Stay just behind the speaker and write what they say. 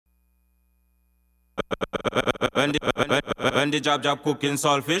When the jab cooking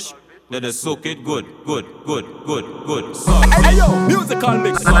saltfish, they just soak it good. Hey yo, musical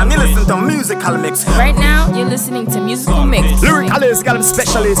mix. And I'm listening to musical mix. Right now, you're listening to musical mix. Lyricalist,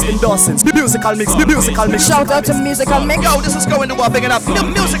 specialist in dancing. Musical mix. Shout out to musical mix. Yo, this is going to what bigging up.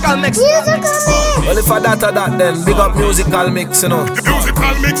 Musical mix. Well, if I that then big up musical mix, you know.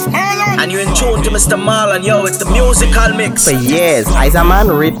 Musical mix, Marlon. And you in tune to Mr. Marlon, yo, it's the musical mix. For years,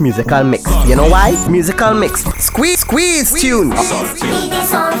 Izaman rate musical mix. You know why? Musical mix. Squeeze tune.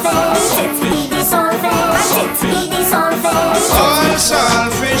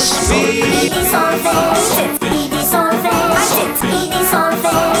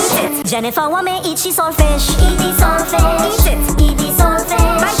 Jennifer want me eat she saltfish. Eat the saltfish. Eat the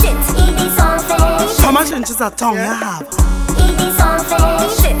saltfish. Eat the saltfish. How much inches of tongue you have? Eat the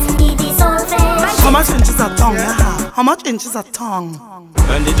saltfish. Eat the saltfish. How much inches of tongue you have? How much inches of tongue?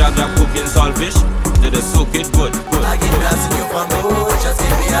 When the jab cooking saltfish, they just soak it good. I give you asking you for me, just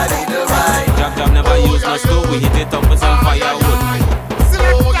give me a little ride. Jab never use no stove, we hit it up with some firewood.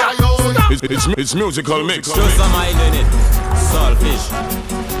 It's musical mix. Throw some oil in it. Saltfish.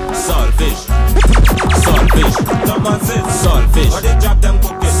 Come on, sit. Saltfish. What they jab them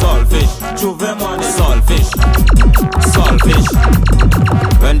cooking? Saltfish. Juve money. Saltfish.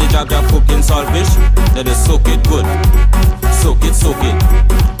 When the jab cooking saltfish, they just soak it good. Soak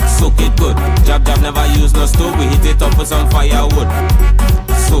it good. Jab never use no stove, we hit it up with some firewood.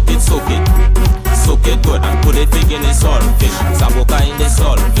 Soak it good and put it big in the saltfish. Saboka in the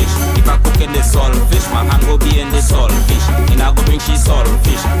saltfish. If I cook in the saltfish, my hand go be in the saltfish. And I go bring she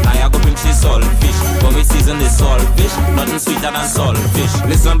saltfish. Now I go bring she saltfish. When we season the saltfish, nothing sweeter than saltfish.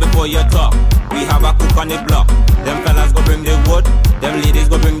 Listen before you talk, we have a cook on the block. Them fellas go bring the wood, them ladies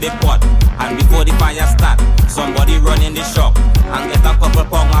go bring the pot. And before the fire start, somebody run in the shop and get a couple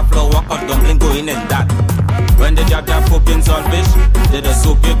pound of flour, cut dumpling going in that. When the jab cooking saltfish, they just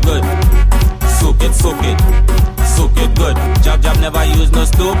soak it good. Soak it good. Jab never use no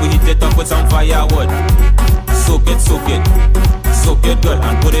stove, we hit it up with some firewood. Soak it good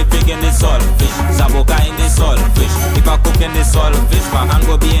and put it big in the saltfish. Saboka in the saltfish. If I cook in the saltfish, my hand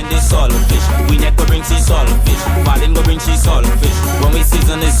go be in the saltfish. We neck go bring she saltfish. Valin go bring she saltfish. When we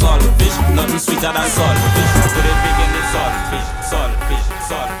season the saltfish, nothing sweeter than saltfish. Put it big in the saltfish.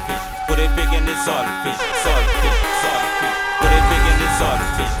 Put it big in the saltfish. Put it big in the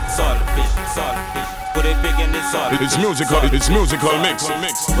saltfish. Put it big in the salt. It's musical mix.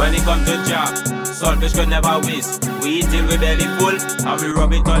 When it comes to jab, saltfish could never waste. We eat till we belly full, and we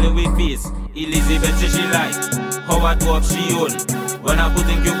rub it all in we face. Elizabeth say she like how I do up she own. When I put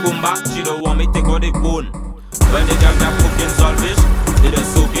in cucumber, she don't want me take out the bone. When the jab cooking saltfish, they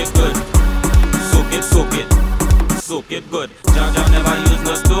just soak it good. Soak it good. Jab never use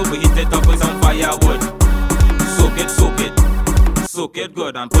no stove, we hit it up with some firewood. Soak it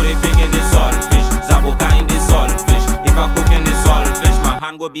good and put it big in the saltfish. Saboka in the saltfish. If I cook in the saltfish, my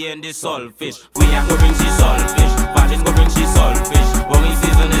hand go be in the saltfish. We ain't go bring she saltfish. Vagin go bring she saltfish. When we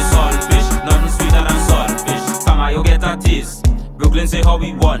season the saltfish, nothing sweeter than saltfish. Come on, you get a taste. Brooklyn say how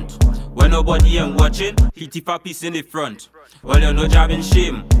we want. When nobody ain't watching, he tip a piece in the front. Well, you know jab in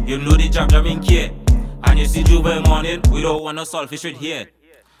shame, you know the jab in care. And you see Juve morning, we don't want no saltfish right here.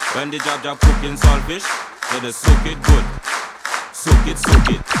 When the jab cooking saltfish, they just soak it good. Soak it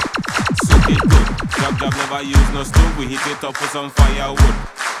good. Jab never use no stove, we hit it up with some firewood.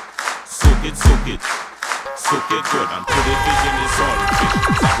 Soak it good and put it big in the saltfish.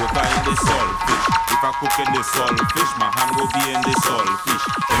 Saboka in the saltfish. If I cook in the saltfish, my hand go be in the saltfish.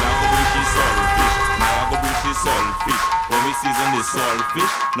 Then I go bring she saltfish. Now I go bring she saltfish. When we season the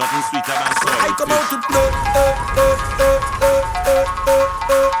saltfish, nothing sweeter than saltfish. I come out to play.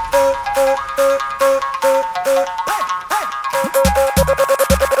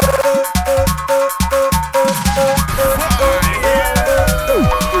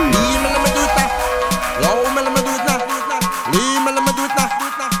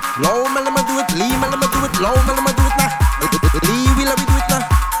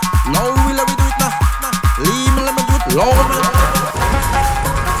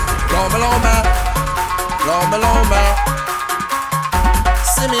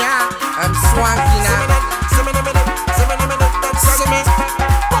 I'm swanky now.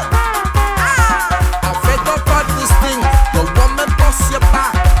 I fed up on this thing. You want me bust your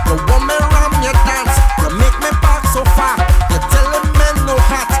back. You want me ram your dance. You make me back so far. You telling me no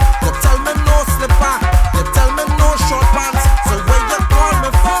hat. You tell me no slipper. You tell me no short pants. So when you call me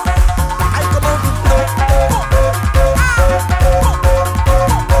for, I come out to play.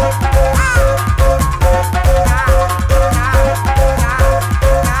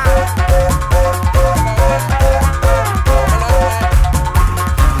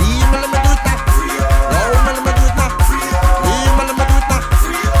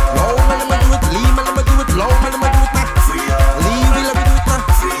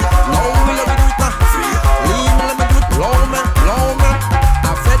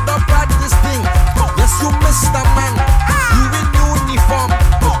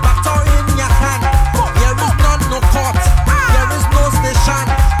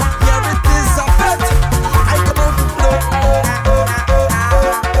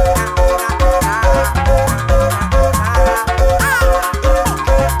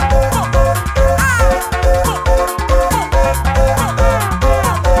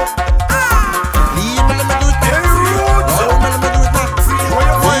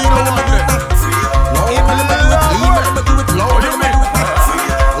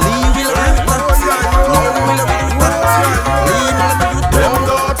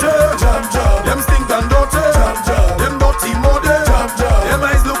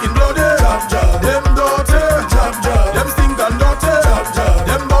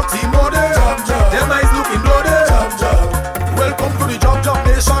 Jump Jump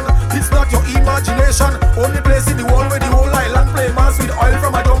Nation. It's not your imagination. Only place in the world where the whole island play mass with oil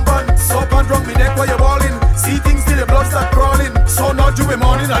from a dump pan. Soap and drunk me neck while you're balling. See things till the blood start crawling. So not you be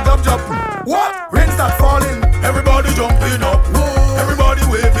morning and jump jump. What? Rain start falling. Everybody jumping up. Everybody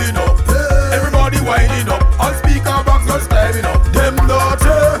waving up. Everybody winding up. All speaker box girls climbing up. Them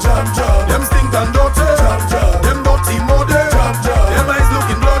dirty, jump jump. Them stink and dirty, jump jump. Them dirty muddy, jump jump. Them eyes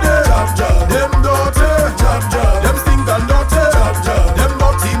looking bloody, jump jump. Them dirty, jump jump. Them stink and dirty, jump jump. Them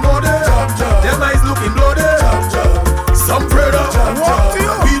dirty muddy, jump jump. Them eyes looking bloody, jump jump. Some afraid of, jump jump.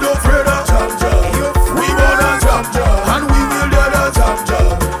 We don't afraid of, jump jump. We wanna jump jump, and we will get a jump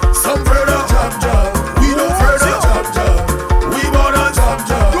jump. Some afraid of, jump jump. We don't afraid of, jump jump. We wanna jump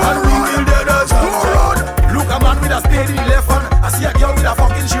jump, and we will get a jump jump. Look a man with a spade in the left hand. I see a girl with a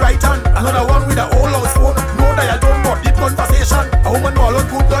fucking she right hand. Another one with a old house phone. No dial tone but deep conversation. A woman ball on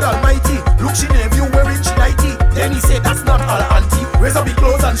good God Almighty. Look she name you wearing she nighty. Then he said that's not all auntie. Raise up the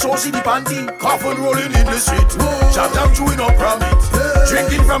clothes and show she the panty. Coffin rolling in the street. Jam jam chewing up from it.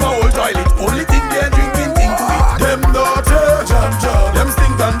 Drinking from a old toilet. Only thing they drinking thing to it. Them dirty, jam jam. Them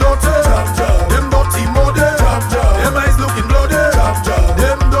stink and dirty, jam jam. Them dirty muddy, jam jam. Them eyes looking bloody, jam jam.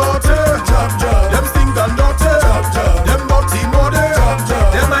 Them dirty, jam jam. Them stink and dirty, jam jam. Them dirty muddy, jam jam.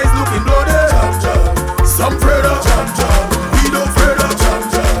 Them eyes looking bloody, jam jam. Some afraid of, jam jam. We don't afraid of, jam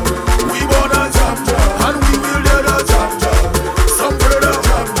jam. We wanna jam jam, and we will get a jam jam. Some afraid of,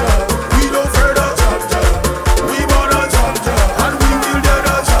 jam jam. We don't afraid of, jam jam. We wanna jam jam, and we will get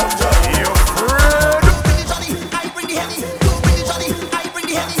a jam jam. You afraid? Bring the Johnny, I bring the Henny. Bring the Johnny, I bring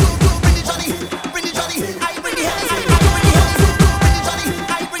the Henny. Bring the Johnny, bring the Johnny, I bring the Henny. Bring the Johnny,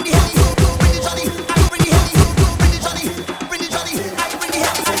 I bring the Henny. Bring the Johnny, I bring the Henny. Bring the Johnny, bring the Johnny, I bring the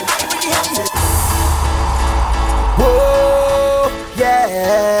Henny. I bring the Henny. Whoa, yeah,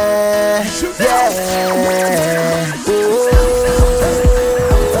 yeah.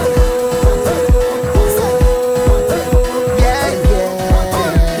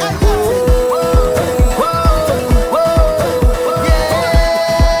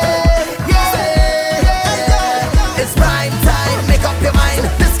 It's prime time, make up your mind.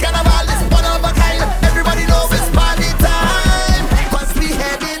 This carnival is one of a kind. Everybody knows it's party time. 'Cause we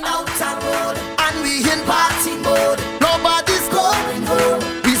heading out on road and we in party mode. Nobody's going home.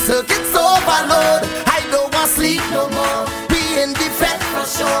 We circuits overload. I don't want sleep no more. We in defense for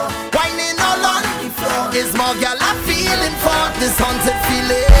sure. Whining all on the floor. Is more girl I'm feeling for this haunted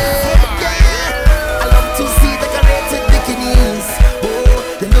feeling. Yeah, I love to see decorated bikinis. Oh,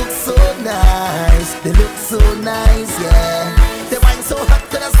 they look so nice. They look so nice, yeah. They wine so hot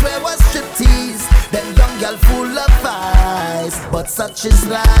that I swear was striptease. Them young girl full of vice, but such is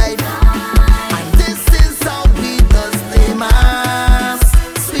life. And this is how we does play mass.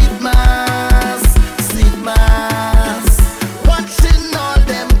 Sweet mass, sweet mass. Watching all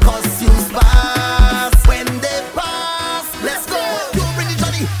them costumes pass. When they pass, let's go. You bring the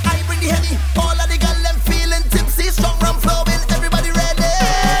Johnny, I bring the Henny. All of the girl them feeling tipsy, strong rum flowing. Everybody ready?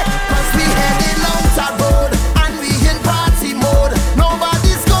 'Cause we heading out our road and we in party mode.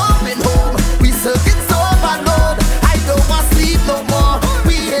 Nobody's going home. We circuits overload. I don't want sleep no more.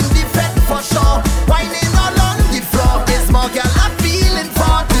 We in defense for sure. Whining all on the floor. It's more girl I'm feeling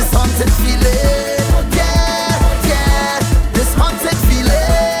for this haunted feeling. Yeah, yeah, this haunted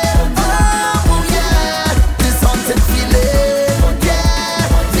feeling. Oh yeah, this haunted feeling. Yeah,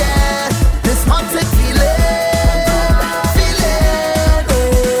 yeah, this haunted feeling. Feeling.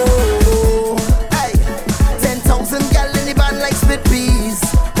 Oh, hey, 10,000 gal in the band like split peas.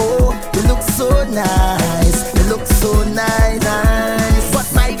 Oh, they look so nice. They look so nice, nice. But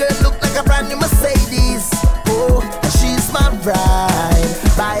my girl look like a brand new Mercedes. Oh, and she's my bride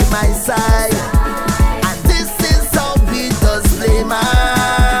by my side. And this is how we does play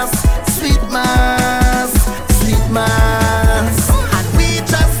mass. Sweet mass, sweet mass. And we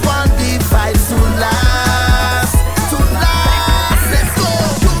just want the vibes to last, to last. Let's go.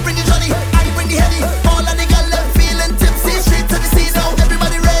 You bring the Johnny, I bring the Henny. All of the girl them feeling tipsy. Straight to the sea now,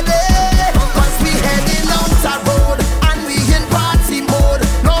 everybody ready? 'Cause we heading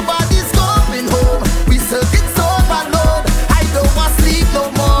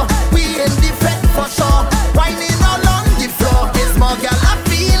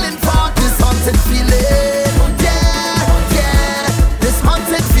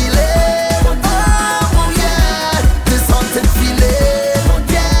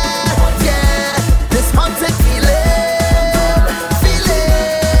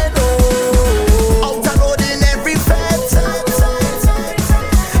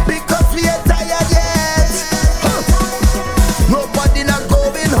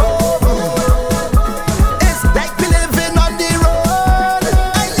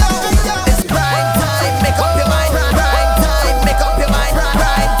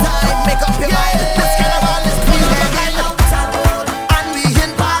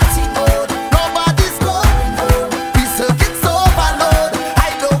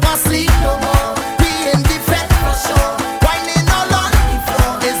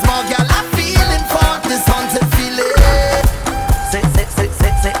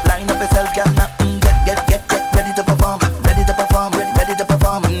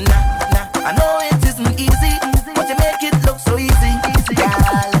come. Nah, I know it isn't easy, but you make it look so easy, girl.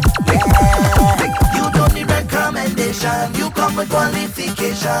 Yeah, you don't need recommendation. You come with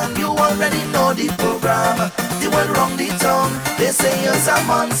qualification. You already know the program. The world wrong the tongue. They say you're a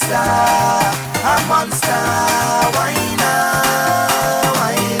monster, a monster. Why not?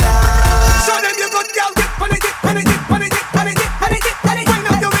 Why not? Show them you good girl. Dip on it, dip on it, dip on it, dip on it, dip on it, dip on it. Wind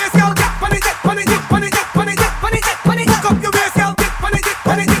up your waist, girl. Dip on it, dip on it, dip on it, dip on it, dip on it, dip on it. Hook up your waist, girl. Dip on it, dip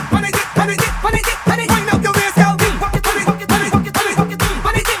on it, dip on it, dip on it, dip on it, dip on it. Wind up your waist, girl. Hook it on it, hook it on it, hook it on it, hook it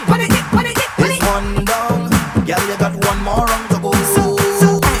on it, dip on it, dip on it, dip on it. It's one down, girl. You got one more round to go.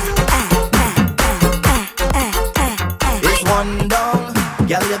 It's one down,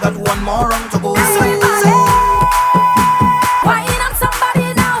 girl. You got one more round to go.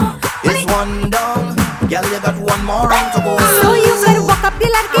 Girl, you got one more round to go. So you better walk up the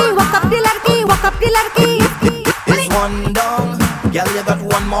ladder, walk up the ladder, walk up the ladder. It's one down. Girl, you got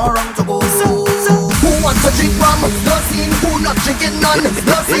one more round to go. Who wants to drink rum? No scene. Who not drinking none? No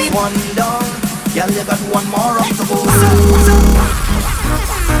scene. It's one down. Girl, you got one more round to go.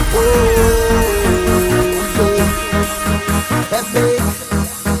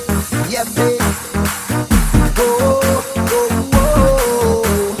 Yeah, babe.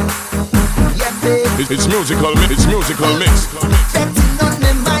 It's musical mix. It's musical mix. Betting on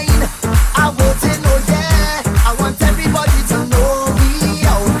my mind, I want to know that. I want everybody to know we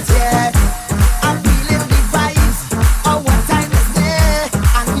out there. I'm feeling the vibes. Oh, what time is there?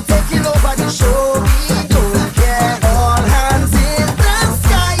 And we taking over the show. We don't care. All hands in the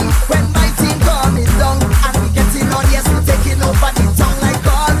sky when my team coming down. And we getting on, yes, we taking over the town like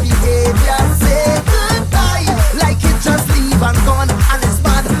all behavior. Say goodbye, like it just leave and gone. And it's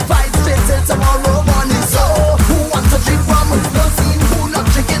bad, fight straight till tomorrow.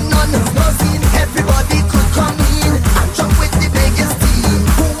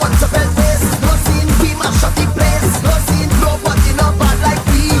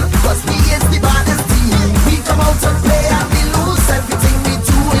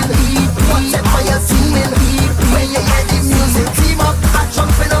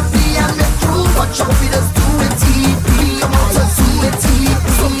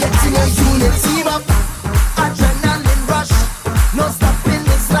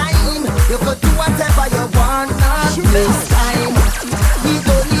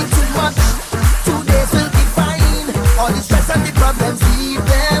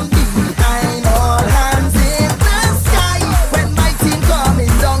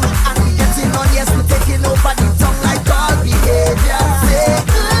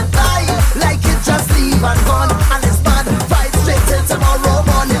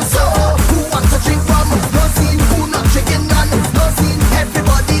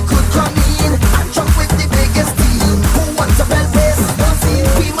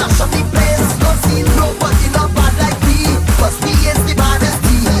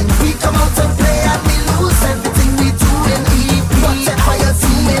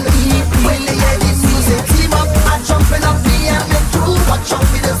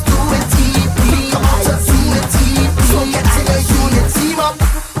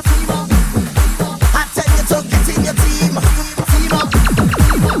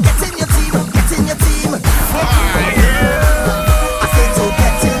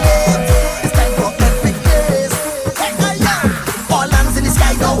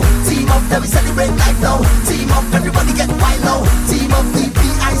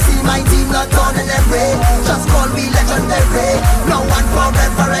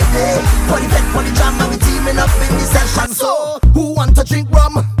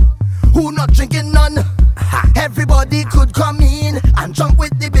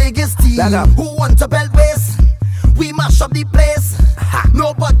 Who want to belt waist? We mash up the place.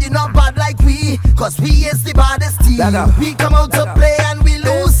 Nobody not bad like we, cause we is the baddest team. We come out to play and we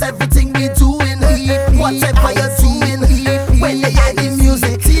lose everything we do in heat. Whatever you're doing heat. When you hear the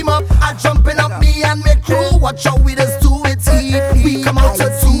music, team up and jumping up me and make crew. Watch out we just do it heat. We come out to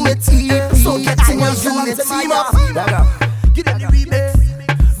do it heat. So get in your unit, team up. Get in the remix.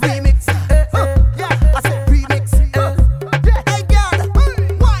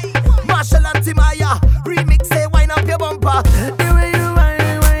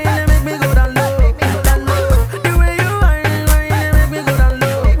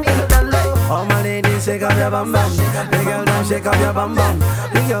 Shake up your bum bum.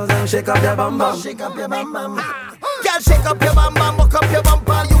 The girls them shake up your bum bum. Shake up your bum bum. Girl, shake up your bum bum. Walk up your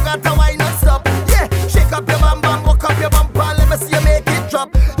bumper. You got to wine and stop. Yeah, shake up your bum bum. Walk up your bumper. Let me see you make it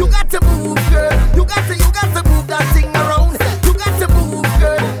drop. You got to move, girl. You got to move that thing around. You got to move,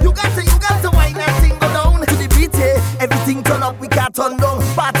 girl. You got to wine that thing go down to the beat. Yeah, everything turn up, we can't turn down.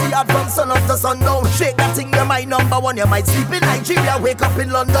 party hard from sun up to sundown. Shake that thing, you're my number one. You might sleep in Nigeria, wake up in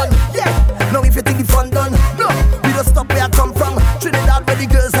London. Yeah, now if you think the fun done, no, we don't stop where I come from. Trinidad where the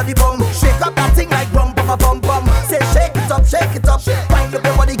girls are the bum. Shake up that thing like rum, bum, bum, bum. Say shake it up, shake it up. Wind up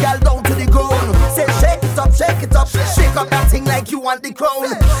your body, girl, down to the ground. Say shake it up, shake it up. Shake up that thing like you want the crown.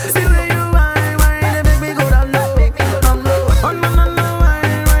 See where you whine, whine, make me go down low, down low. On my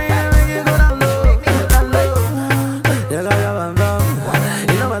whine, whine, make you go down low, down low. You got your bam bam,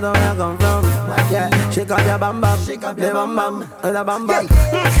 you know where I come from. Yeah, shake up your bam bam, shake up your bam bam, the bam bam.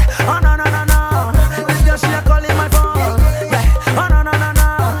 Oh no no no no, this girl she a calling my phone. Yeah, oh no no no no,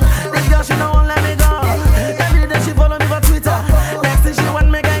 this girl she no won't let me go. Every day she follow me for Twitter. Next thing she want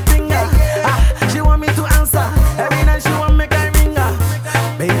me guy finger. She want me to answer. Every night she want me guy ringer.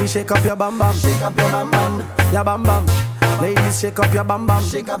 Baby shake up your bam bam, shake up your bam bam, your bam bam. Ladies, shake up your bam bam,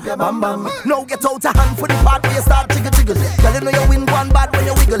 shake up your bam bam. Now get out a hand for the part where you start jiggle jiggle. Girl, you know you win one bad when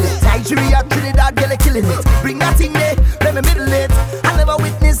you wiggle it. Nigeria, Trinidad, girl, you killing it. Bring that thing there, let me middle it. I never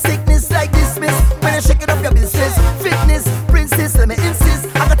witnessed sickness like this, miss. When you shake it up your business, fitness, princess, let me insist.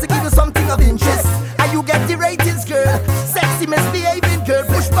 I got to give you something of interest. And you get the ratings, girl. Sexy, misbehaving, girl.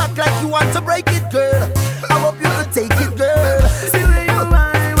 Push back like you want to break it, girl. I hope you will take it, girl. See where you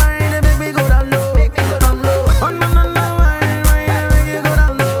whine, whine, and make me go down low, down low. On my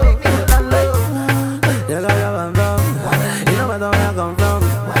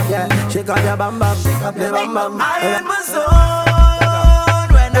shake up your bam bam, shake up your bam bam. I am my zone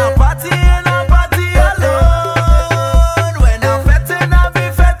when I party and I party alone. When I'm fetting, I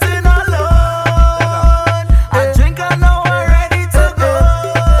be fetting alone. I drink, I know I'm ready to go.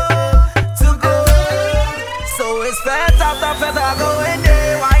 So it's fete after fete, I go in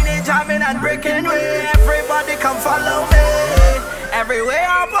there, whining, jamming and breaking way. Everybody come follow me. Everywhere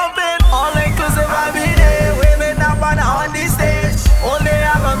I'm pumping, all inclusive I be there. Women up on the stage, only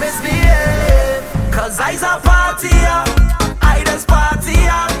have a misbehave. Cause I's a party, I just party,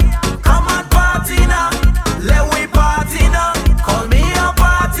 come on party now, let we party now. Call me a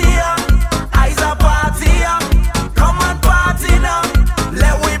party, I's a party, come on party now,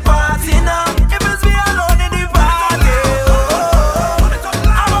 let we party now. If it's me alone in the party,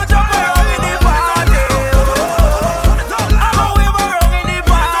 I'ma jump around in the party, I'ma wave around in the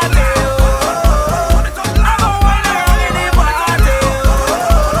party, I'ma whine around in the party.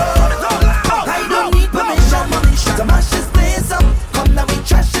 I don't need permission to mash this place up. Come now we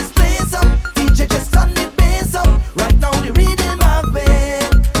trash this place up. DJ just turn the bass up. Right now the rhythm I've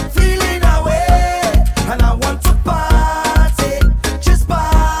been feeling away, and I want to party, just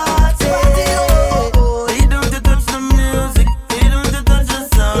party. You don't touch the music, you don't touch the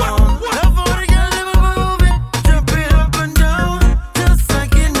sound. Love for the girl, never move it, jump it up and down, just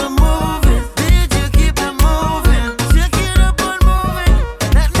like in the movie. DJ keep it moving, shake it up and move it.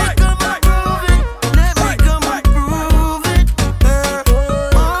 Let me come and prove it, let me come and prove it.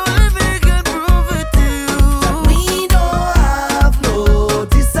 Only me can prove it to you. We don't have no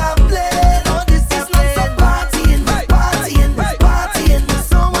discipline. No, this is not some partying, partying, partying.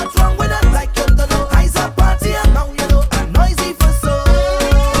 So what's wrong with us? Like you don't know, I's a party, and now you know I'm noisy for so.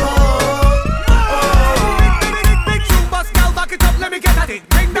 Big tune bust, girl, back it up, let me get at it.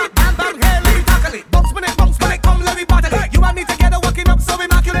 Bring that bam bam here, let me tackle it. Bounce when it, come, let me battle it. You and me together, working up so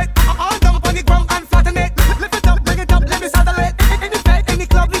immaculate. All down on the ground and flatten it. Lift it up, bring it up, let me saddle it. In the bed, in the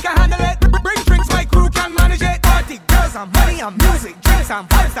club, we can handle it. Bring drinks, my crew can manage it. Party, girls, and money, and music, drinks, and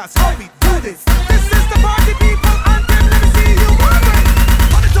vibes, that's how we do this. This is the party people anthem, let me see you move it.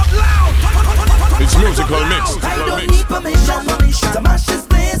 Put it up loud. It's musical mix. I don't need permission to mash this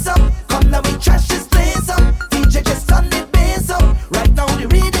place up. Come now we trash this place up. DJ just turn the bass up. Right now the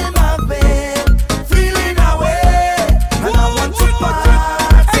rhythm I've been feeling away, and I want to party,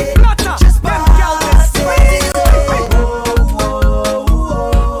 just party.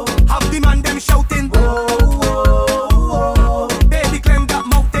 Have the man them shouting. Baby claim that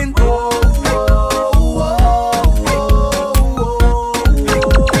mountain.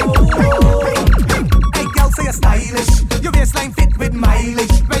 Hey girl, say you're stylish. Your waistline fit with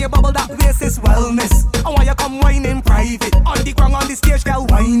mileage. Where you bubble that waist is wellness. And why you come whine in private? On the ground, on the stage, girl,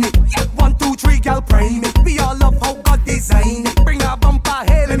 whine it. 1, 2, 3, girl, prime it. We all love how God design it. Bring that bumper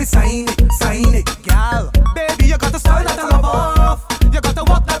here, let me sign it, girl. Baby, you got the style that I love off. You got the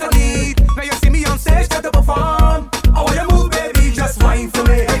walk that I need. Now you see me on stage, try to perform. Oh, when you move, baby, just whine for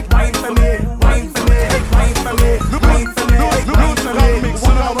me, whine for me, whine for me, whine for me, whine for me, whine for me.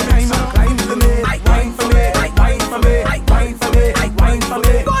 One hour time, climb for me, whine for me, whine for me, whine for me, whine for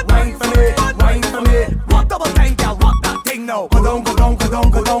me, whine for me, whine for me. What double time?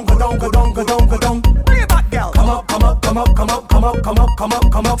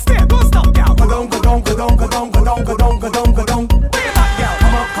 come up, stay, don't stop, gal. Go down, go down, go down, go down, go down, go down, go down, go down. Way back, gal.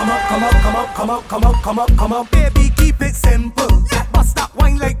 Come up, come up, come up, come up, come up, come up, come up, come up. Baby, keep it simple. Bust that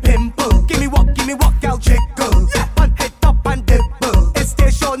wine like pimple. Give me what, gal, jiggle. And head up and dipple. It's still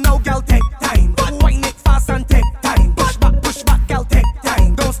show now, gal, take time. Wine it fast and take time. Push back, gal, take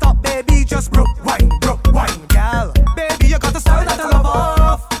time. Don't stop, baby, just broke wine, gal. Baby, you got the style that I love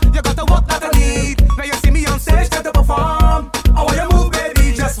off. You got the walk that I need. Now you see me on stage, try to perform. I want you move,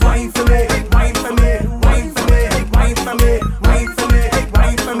 baby, just wine for me, wine for me, wine for me, wine for me, wine for me,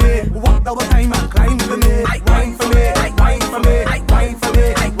 wine for me. Walk double time and climb for me, wine for me, wine for me, wine for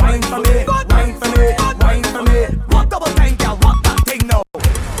me, wine for me, wine for me, wine for me. Walk double time, girl, walk that thing now.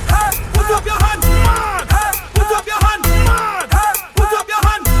 Hey, put up your hand, man. Hey, put up your hand, man. Hey, put up your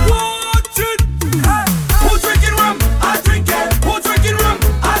hand. Watch it. Hey, who drinking rum? I drink it. Who drinking rum?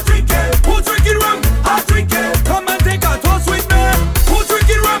 I drink it. Who drinking rum? I drink it. Come and take a toast with me. Who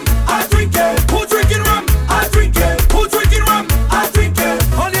drinking rum? I drink it. Who drinking rum? I drink it. Who drinking rum? I drink it.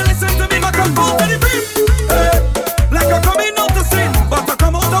 All you listen to me, my come out to the beat. Like I coming out to sin, but I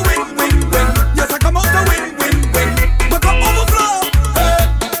come out to win, win, win. Yes, I come out to win, win, win. My cup overflow.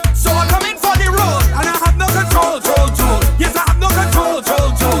 So I come in for the road, and I have no control, control. Yes, I have no control,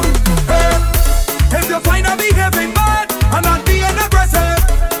 control. If you find I behaving bad, I'm not being aggressive.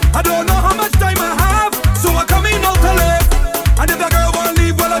 I don't know how much time I have, so I come in out to live. And if the girl won't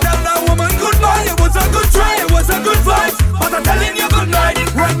leave, well I tell that woman goodbye. It was a good try, it was a good vibe, but I'm telling you good night.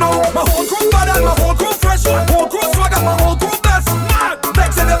 Right now, my whole crew bad and my whole crew fresh, my whole crew swag and my whole crew best. Mad,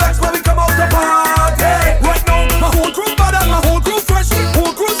 vex in the vex when we come out to party. Right now, my whole crew bad and my whole crew fresh,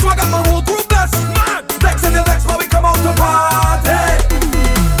 whole crew swag and my whole crew best. Mad, vex in the vex when we come out to party.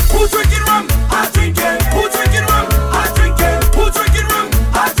 Who drinking rum? I drink it. Who drinking rum? I drink it. Who drinking rum?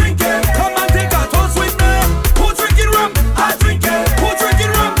 I drink it. Come and take a toast with me. Who drinking rum? I drink it. Who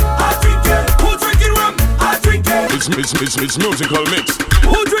drinking rum? I drink it. Who drinking rum? I drink it. It's musical mix.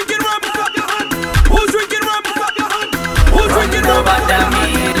 Who drinking rum? Clap your hand. Who drinking rum? Clap your hand. Who drinking rum?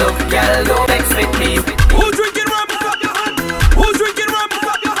 Look, girl, don't vex with me. Who drinking rum? Clap your hand. Who drinking rum?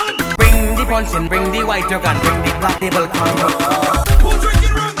 Clap your hand. Bring the punch in, bring the white jug and bring the black table come. Who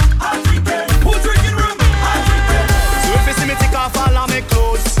drinking rum? I drink it. Who drinking rum? I drink it. So if you see me take off all of my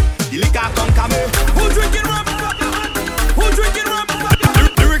clothes, the liquor come come. Who drinking rum? Clap your hand. Who drinking rum? Clap your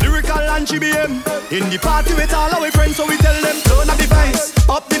hand. Lyrical and GBM. In the party with all our friends, so we tell them turn up the vibes,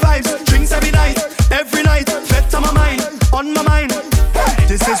 drinks every night, fed on my mind, on my mind.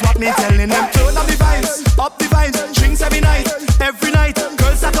 This is what me telling them, turn up the vibes, drinks every night,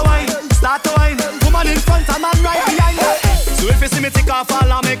 girls start to wine, woman in front and man right behind. So if you see me take off all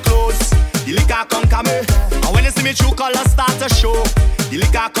of my clothes, the liquor come me. And when you see me true colors start to show, the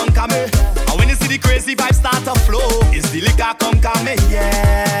liquor come me. And when you see the crazy vibes start to flow, it's the liquor come me,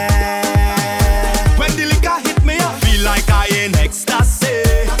 yeah. When the liquor hit me, I feel like I in ecstasy.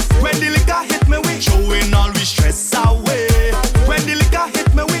 When the liquor hit me, we showing all we stress away. When the liquor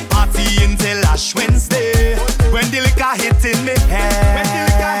hit me, we party until Ash Wednesday. When the liquor hitting me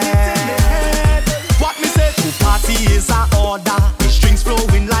head, what me say to party is a order. It's drinks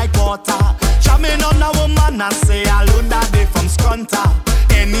flowing like water. Jamming on a woman and say alone that day from Scrunta.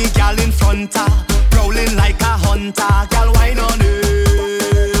 Any gal in front her, prowling like a hunter. Gal wine on it.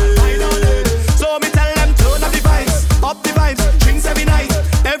 So me tell them turn up the vibes, drinks every night,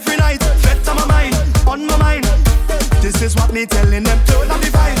 fed on my mind, on my mind. This is what me telling them, turn up the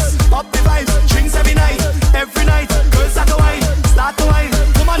vibes, drinks every night, girls start to wine,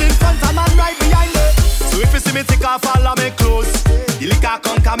 woman in front and man right behind me. So if you see me take off all of my clothes, the liquor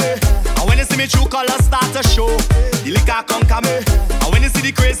come me. And when you see me true colors start to show, the liquor come me. And when you see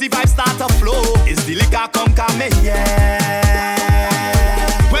the crazy vibes start to flow, it's the liquor come me, yeah.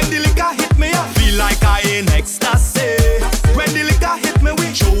 When the liquor hit me, I feel like I in ecstasy. When the liquor hit me,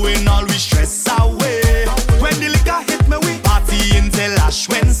 we showing all we stress away. When the liquor hit me, we party until Ash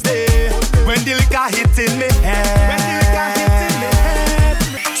Wednesday. When the liquor hitting me head.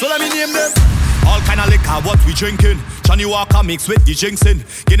 So let me name them. All kind of liquor, what we drinking. Johnny Walker mix with the jinxing.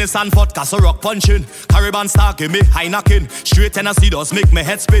 Guinness and vodka, so rock punching. Caribbean Star give me high knocking. Straight Tennessee does make me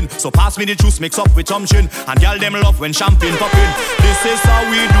head spin. So pass me the juice mix up with chum-chin. And y'all them love when champagne popping. This is how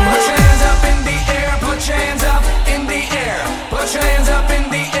we do it. Put your hands up in the air, put your hands up in the air. Put your hands up in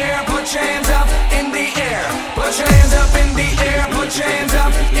the air, put your hands up in the air. Put your hands up in the air, put your hands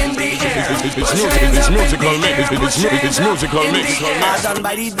up in the air. It's musical mix. It's musical mix. Done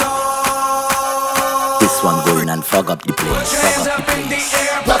by the door. This one going and fog up the place. Put your hands up in the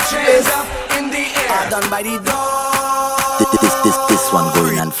air, put your hands up in the air. Done by the door. This one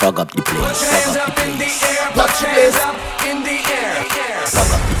going and fog up the place. Put your hands up in the air, put your hands up in the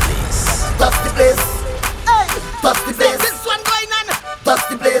air.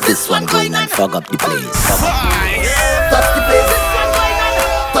 fog up the place. Touch the place.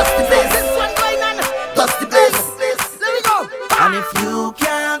 Touch the place. Touch the place. Let me go. And if you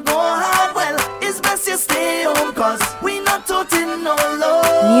can't go hard, well, it's best you stay home, cause we not toting no low.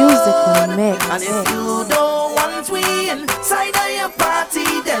 Musical mix. And if you don't want we inside of your party,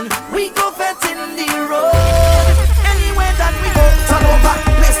 then we go fet in the road. Anywhere that we go, turn over,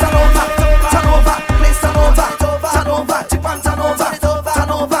 place turn over, turn over, place turn over, turn over, tip and turn over, turn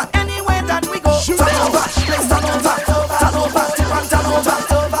over. Anywhere that we go, turn over, place turn over, turn over, tip and turn over,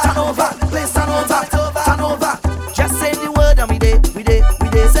 turn over, place turn over, turn over. Just say the word and we dey, we dey, we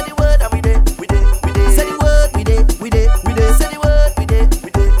dey. Say the word and we dey, we dey, we dey. Say the word, we dey, we dey, we dey. Say the word, we dey, we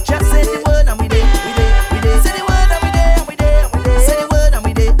dey. Just say the word and we dey, we dey, we dey. Say the word and we dey, we dey, we dey. Say the word and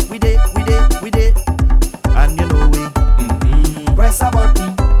we dey, we dey, we dey, we dey. And you know we press a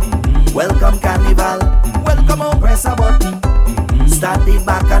button. Welcome carnival. Welcome home. Press a button. Start the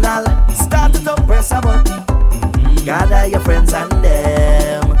bacchanal. Start it up. Press a button. Gather your friends and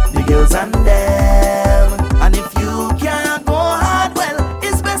them, the girls and them. And if you can't go hard, well,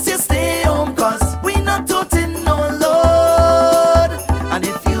 it's best you stay home, cause we not toting no load. And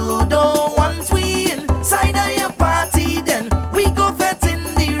if you don't want we inside of your party, then we go fet in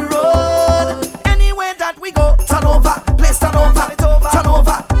the road. Anywhere that we go, turn over, place turn over, turn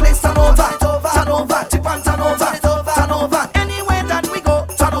over, place turn over, turn over, tip and turn over, turn over. Anywhere that we go,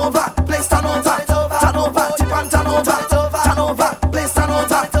 turn over, place turn over, turn over, tip and turn over, turn over, place turn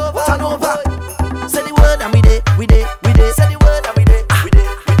over, turn over. Say the word and we dey, we dey, we dey. Say the word and we dey, we dey,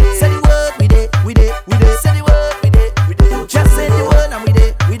 we dey. Say the word, we dey, we dey, we dey. Say the word, we dey, we dey. Just say the word and we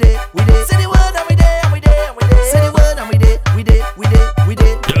dey, we dey, we dey. Say the word and we dey, and we dey, and we dey. Say the word and we dey, we dey, we dey, we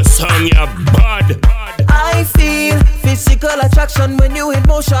dey. The song ya bad. I feel physical attraction when you in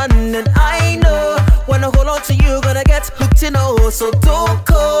motion, and I know when I hold on to you, gonna get hooked, you know. So don't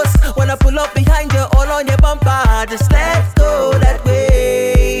coast when I pull up behind you, all on your bumper. Just let go that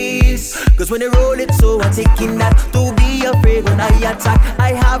ways. Cause when they roll it, so I'm taking that. Don't be afraid when I attack.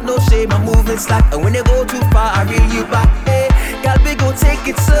 I have no shame, I'm moving slack. And when they go too far, I reel you back. Hey, girl, we go take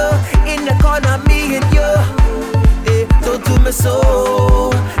it slow. In the corner, me and you. Hey, don't do me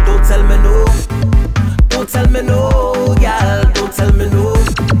so. Don't tell me no. Don't tell me no, girl. Don't tell me no.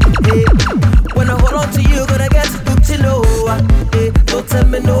 Hey, when I hold on to you, gonna get hooked, you know. Hey, don't tell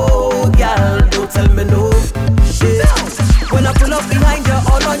me no, girl. Don't tell me no. Hey, when I pull up behind you,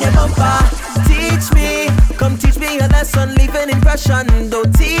 all on your bumper. Teach me, come teach me a lesson, leave an impression.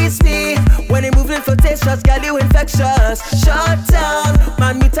 Don't tease me when you moving flirtatious, girl, you infectious. Shut down,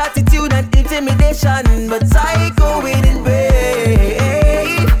 man, with attitude and intimidation, but I go in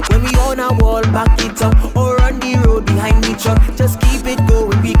vain. When we on a wall, back it up, or on the road behind the truck. Just keep it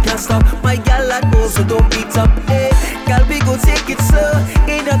going, we can't stop. My gal at home, so don't beat up. Hey, gal, we go take it slow.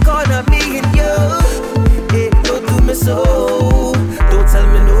 In the corner, me and you. Hey, don't do me so. Don't tell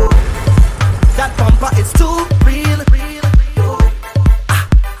me no. That bumper is too real,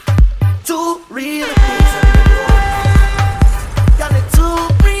 too real. Got it too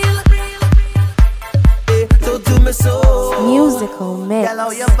real. Hey, don't do me so. Musical mix. Girl,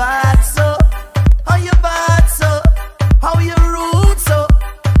 how you bad so? How you bad so? How you rude so?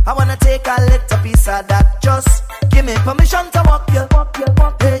 I wanna take a little piece of that. Just give me permission to walk you.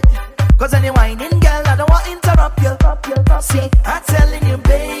 Hey, cause when you whining, girl, I don't want to interrupt you. See, I'm telling you,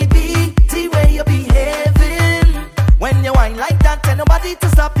 baby, the way you behaving. When you whine like that, tell nobody to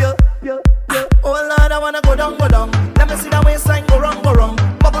stop you. Oh Lord, I wanna go down, go down. Let me see that waistline go wrong, go wrong.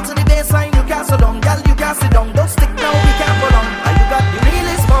 Bubble to the baseline, you can't sit down. Girl, you can't sit down. Don't stick now, we can't go down. And you got the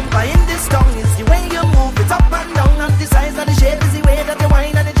realest bumper in this tongue. It's the way you move it up and down. And the size and the shape is the way that you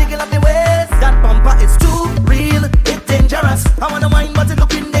whine and the jiggle of the waist. That bumper is too real, it's dangerous. I wanna whine, but it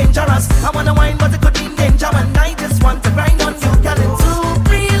looking dangerous. I wanna whine, but it could be danger. And I just want to grind on you, girl. It's too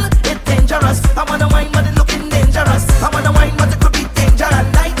real, it's dangerous. I wanna whine, but it looking dangerous. I wanna whine, but it could be danger. And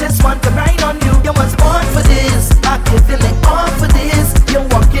I just want to grind on you. You was born for this. I can feel it all for this. You're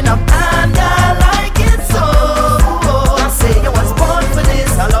walking up and I like it so. I say you was born for this.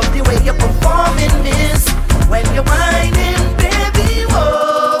 I love the way you're performing this. When you're whining, baby,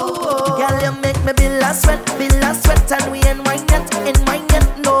 whoa. Girl, you make me be last sweat, and we ain't wine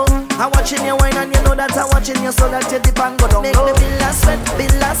yet, no. I'm watching you whine and you know that I'm watching you so that you dip and go down. Make me be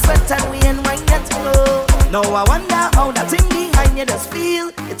last sweat, and we ain't wine yet, no. Now I wonder how that thing behind you just feel.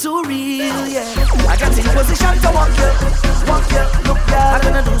 It's too real, yeah. I got in position to walk you, look yeah. I'm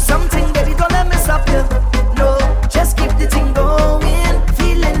gonna do something, baby, don't let me stop you. No, just keep the thing going,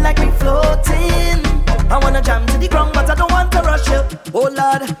 feeling like we floating. I wanna jam to the ground, but I don't want to rush you. Oh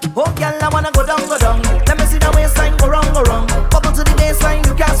Lord, oh girl, I wanna go down, go down. Let me see the waistline go wrong, go wrong. Bubble to the baseline,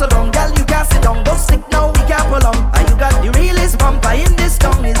 you can't sit down, girl, you can't sit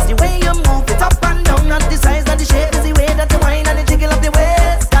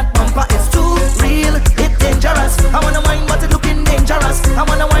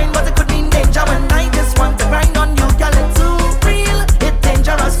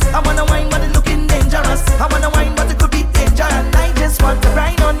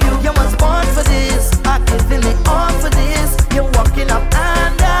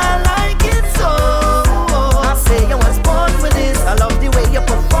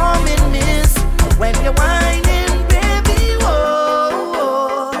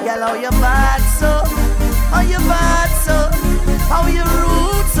girl, how you bad so? How you bad so? How you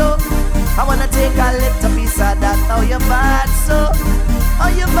rude so? I wanna take a little piece of that. How you bad so? How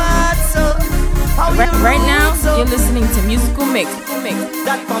you bad so? How you rude Right now, so? you're listening to Musical Mix.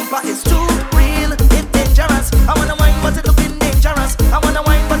 That bumper is too real, it's dangerous. I wanna wine, but it looking dangerous. I wanna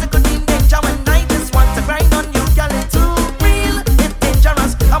wine, but it could be danger when I just want to grind on you, girl. It's too real, it's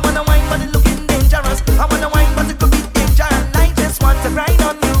dangerous. I wanna wine, but it looking dangerous. I wanna wine, but it could be danger, and I just want to grind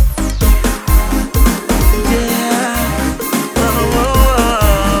on you.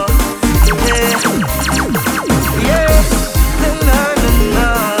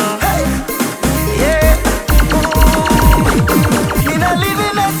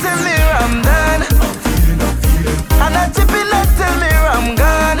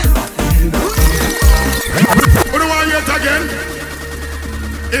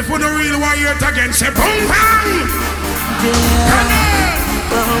 If we don't really want to hear it again, say boom bang!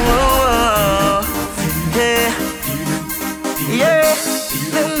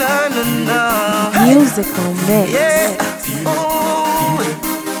 Musical Mix.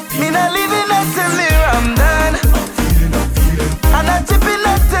 Me not living until me I'm done. I'm not chipping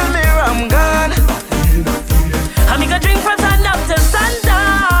until me I'm gone. I'm gonna drink from sun up to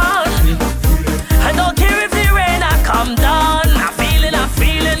sundown. I don't care if the rain I come down. I'm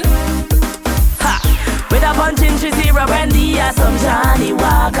feeling. Ha! With a punch in 3-0 brandy or some Johnny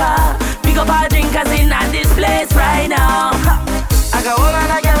Walker. Pick up our drinkers in at this place right now. Ha! I got all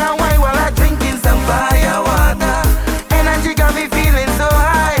and I get a wine while I'm drinking some fire water. Energy got me feeling so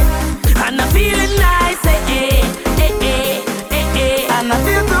high. And I'm feeling nice, eh. And I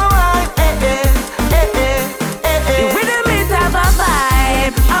feel so high, The rhythm is have a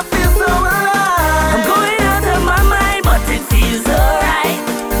vibe. I feel so alive. I'm going out of my mind, but it feels alright.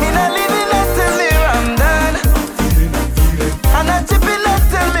 Me not living until me I'm done. I'm not chipping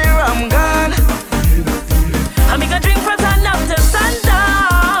until me I'm gone. I'm gonna drink from sun up to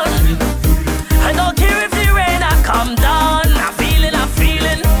sundown. I don't care if the rain I come down. I'm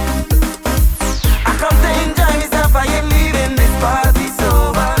feeling. I come to enjoy myself. I ain't leaving this party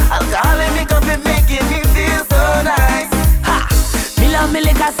sober. Alcohol and makeup it making me feel so nice. Ha! Me love me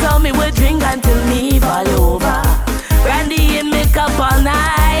liquor, so me will drink until me fall over. Brandy and makeup all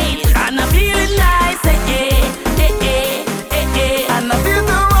night, and I'm feeling nice, And I feel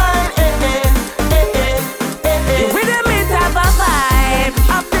the wine, The rhythm is have a vibe.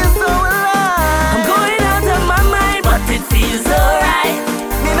 I feel so alive. I'm going out of my mind, but it feels alright.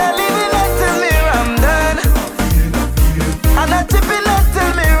 Me not living until me I'm done. I'm not chipping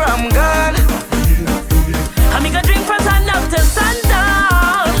until me I'm gone. I'm gonna drink from sun up to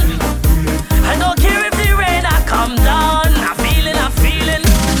sundown. I don't care if the rain I come down. I'm feeling.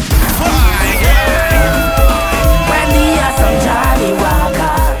 Brandy or some Johnny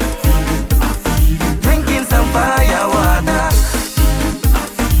Walker. Drinking some fire water.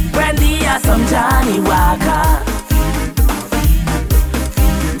 Brandy or some Johnny Walker.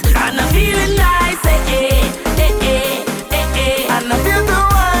 And I'm feeling nice, And I feel the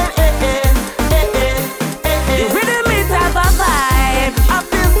wine, The rhythm is have a vibe. I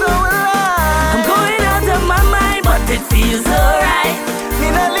feel so alive. I'm going out of my mind, but it feels alright. Me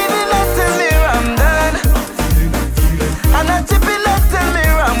not living until me I'm done. I'm not chipping until me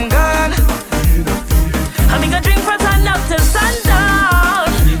I'm gone. I'm gonna drink from sun up to sundown.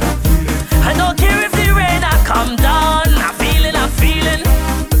 I don't care if the rain I come down. I'm feeling.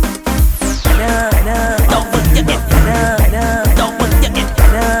 Don't forget it. Don't forget it. Don't forget it.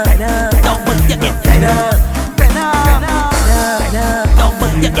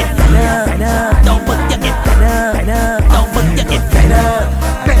 Don't forget it. Don't forget it.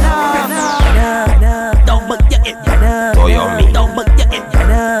 Don't forget it. Don't forget it. Toy on me. Don't forget it.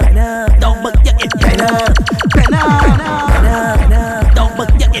 Don't forget it. Don't forget it. Don't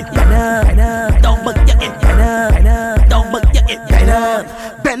forget it. Don't forget it.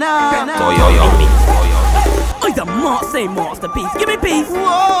 Toy on me. Oh, the Marseille masterpiece. Give me peace.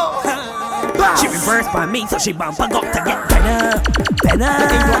 She reversed by me, so she bumper got to get better.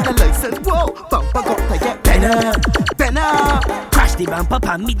 got the license, whoa, bumper got to get better. Crash the bumper,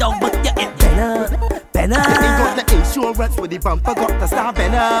 pan me down, but you get better. They got the insurance with the bumper got to start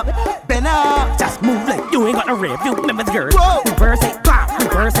better. Just move like you ain't got a rev, you remember the girl. Whoa. Reverse it, pop,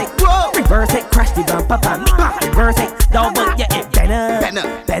 reverse it, Whoa. reverse it, crash the bumper, pan me, pop, reverse it, down, but you get better.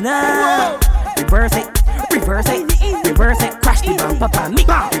 Reverse it, reverse it, reverse it, crash the bumper, pan me,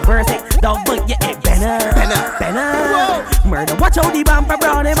 pop, reverse it, down, but you get better. Murder, watch out the bumper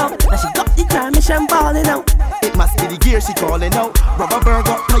brown him out. Now she got the crime mission balling out. It must be the hear she calling out. Rubber bird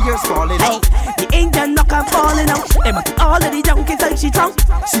got tires falling out. The engine knock and falling out. Them all of the junkies like she drunk.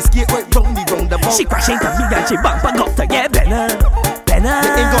 She skate right round the roundabout. She crash into me and she bumper got to get better. You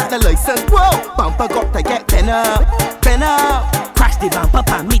ain't got the license, whoa. Bumper got to get better. Crash the bumper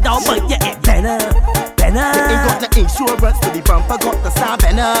pan me down, but you ain't better. You ain't got the insurance, so the bumper got the sound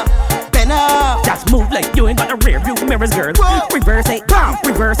better. Just move like you ain't got the rear view mirrors, girl. Whoa. Reverse it,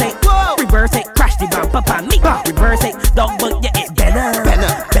 reverse it, Whoa. reverse it. Crash the bumper pan me, reverse it. Dog, but you ain't better.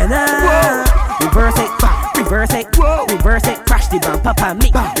 Reverse it, reverse it, reverse it. Crash the bumper pan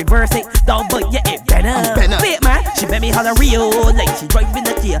me, reverse it. Dog, but you ain't better. Wait, man, she made me holler Rio like she driving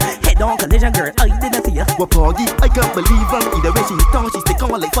a Kia. Head on collision, girl, I didn't see her. Well, Poggy, I can't believe her. Either way she hit on, she stick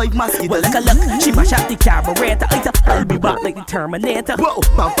on like 5 mosquitoes. Well, like a look, she mash up the carburetor. I'll be back like the Terminator. Whoa,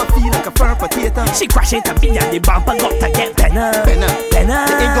 bumper feel like a firm potato. She crash into me and the bumper got to get better. You ain't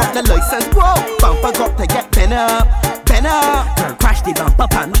got the license, whoa. Bumper got to get better. Girl, crash the bumper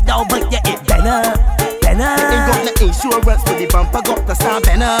pan me down, but you ain't better. You ain't got the insurance, but the bumper got the sound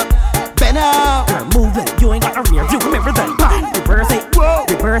better. Girl, move like you ain't got a rear view mirror. Reverse it,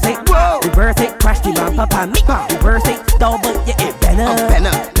 reverse it, reverse it. Crash the bumper pan me, reverse it. Down, but you ain't better.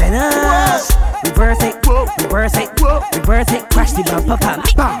 Reverse it, reverse it, reverse it. Crash the bumper pan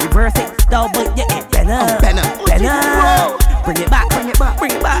me, reverse it. Down, but you ain't better. Bring it back, bring it back,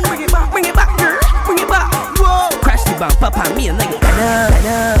 bring it back, bring it back, bring it back, girl, bring it back. Crash the bumper pan me and like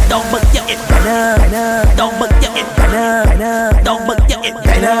better. Don't but you ain't better. Don't but you ain't better. Don't but you ain't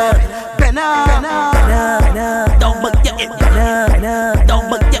better. Don't but you ain't better. Don't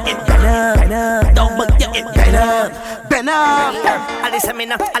but you ain't better. Don't but you ain't better.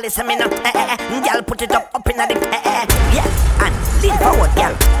 Listen me now, Y'all put it up in the yeah, and lean forward,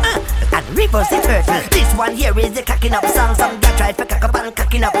 y'all. And reverse the turtle. This one here is the cocking up song. Some guy tried for cock up and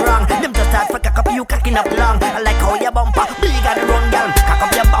cocking up wrong. Them just start for cock up, you cocking up long. I like how your bumper big and run down. Cock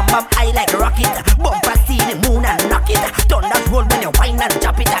up your bum I like rocket. Bumper see the moon and knock it. Thunders roll when you whine and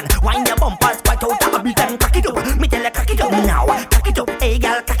chop it. And wind your bumpers quite out of a beat and cock it up. Me tell you cock it up now. Cock it up, hey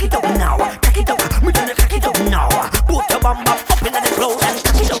girl, cock it up now. Cock it up, me tell you cock it up now. Put your bum up in the cloud and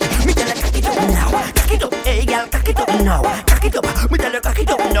cock it up. Me tell you cock it up now. Cock it up, hey girl, cock it up now. Cock it up, me tell you cock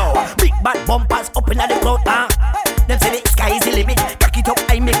it up now. Big bad bumpers up in the cloud, Them say the sky is the limit. Cock it up,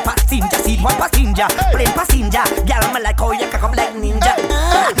 I make passenger. See one passenger, plain passenger. Girl, me like how you cock up like ninja.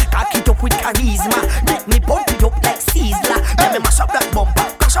 Cock it up with charisma. Make me pump it up like Sizzler. Let me mash up that bumper,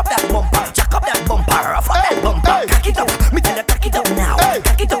 crash up that bumper, jack up that bumper, rough up that bumper. Cock it up, me tell you cock it up now.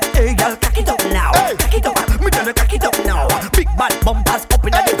 Cock it up, hey girl, cock it up now. Cock it up, me tell you cock it up now. Big bad bumpers up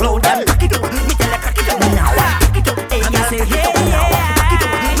in the cloud. Them cock it up, me tell you cock it up now. Cock it up, hey girl, cock it up now. Cock it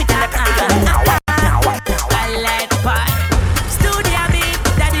up, me tell you cock it up now.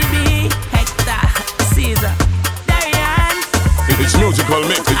 It's musical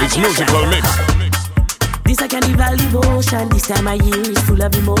mix, it's musical mix. This a carnival devotion. This time of year is full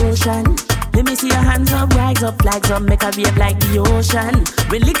of emotion. Let me see your hands up, rise up, flags up, make a wave like the ocean.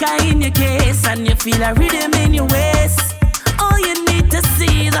 With liquor in your case and you feel a rhythm in your waist. All you need to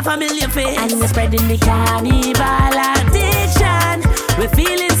see is a familiar face. And you're spreading the carnival addiction. We're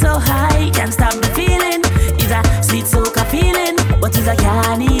feeling so high, can't stop the feeling. It's a sweet soca feeling, but it's a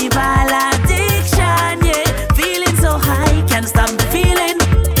carnival addiction, yeah. Feeling so high, can't stop the feeling.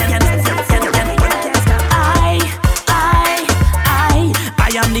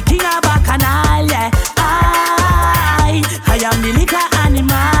 I am the king of Bacchanal, yeah. I am the liquor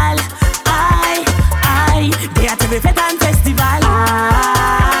animal. They at every fete and festival.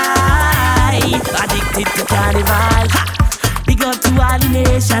 Addicted to carnival. Big up to all the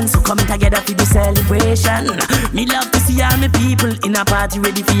nations who come together for the celebration. Me love to see all my people in a party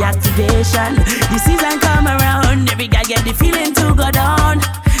ready for activation. The season come around, every guy get the feeling to go down.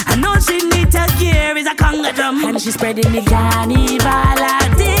 I know she need to gear is a conga drum. And she's spreading the carnival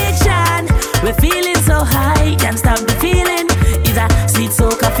addiction. We're feeling so high, can't stop the feeling. It's a sweet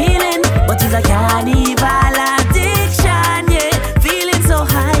soca feeling, but it's a carnival addiction, yeah. Feeling so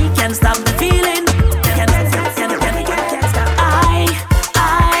high, can't stop the feeling.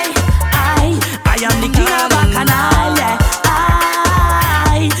 I am the king of Bacchanal, yeah.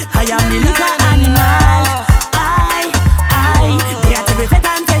 I am the liquor animal. They at every fete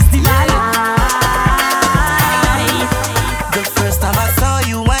and festival. The first time I saw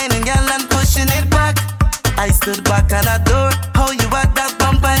you whining, girl, and pushing it back, I stood back and adored how you had that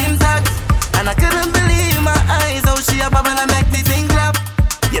bumper intact. And I couldn't believe my eyes, how she a bubble and make me think clap.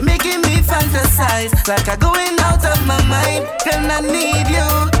 You're making me fantasize, like I'm going out of my mind. Girl, I need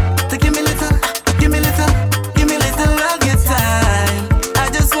you to give me little, give me little, give me little of your time. I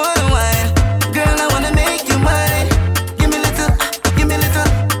just wanna wine, girl, I wanna make you mine.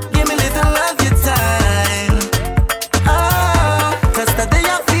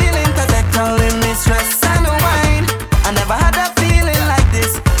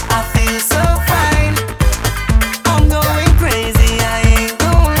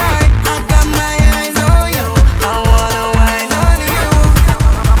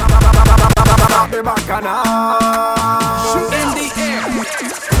 the bacchanal. In the air.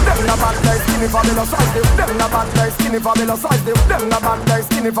 Them na bad like skinny fabulous size them. Them na bad like skinny fabulous size them. Them na bad like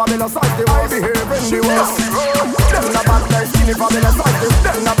skinny fabulous size them. I behave in the world. Them na bad like skinny fabulous size them.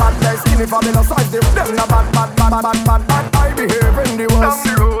 Them na bad like skinny fabulous size them. Them na bad. I behave in the world.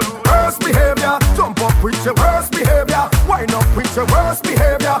 Worst behavior, jump up with your worst behavior. Wind up with your worst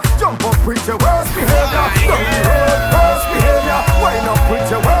behavior. Jump up with your worst behavior. Worst behavior, wind up with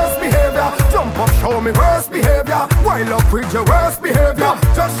your worst behavior. Jump up, show me worst behavior. Wind up with your worst behavior.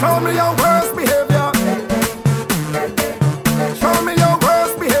 Just show me your worst behavior. Show me your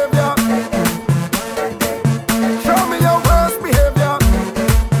worst behavior. Show me your worst behavior.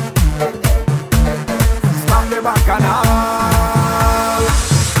 Stop the bacchanal.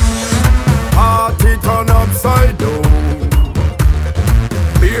 Party turn upside down.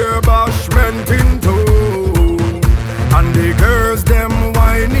 Beer bashment in tone. And the girls them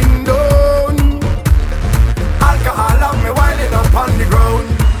whining down. Alcohol and me whining up on the ground.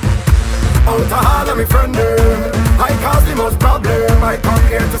 Out of all of me friend them, I cause the most problem. I come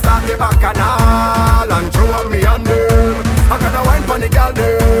here to start the bacchanal and throw up me on them. I gotta wine pon the gal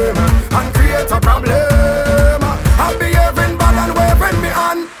them and create a problem. I behaving bad and waving me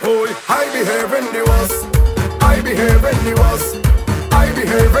on. Oh, I behave in the worst. I behave in the worst. I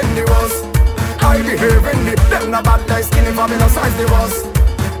behave in the worst. I behave in the. Them na bad like skinny fabulous size the worst.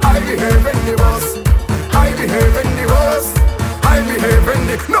 I behave in the worst. I behave in the worst. I behave in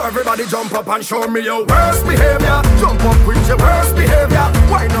the. Now everybody jump up and show me your worst behavior. Jump up with your worst behavior.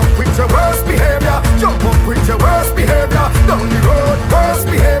 Wind up with your worst behavior. Jump up with your worst behavior. Down the road, worst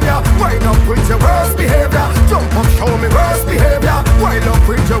behavior. Wind up with your worst behavior. Jump up, show me worst behavior. Wind up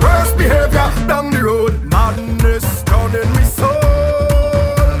with your worst behavior. Down the road, madness down in me soul.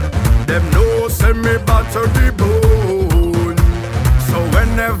 Them no send me batter the bone. So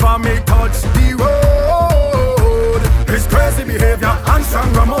whenever me touch the road, it's crazy behavior and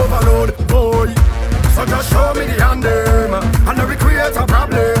strong rum overload, boy. So just show me the hand them, and then we create a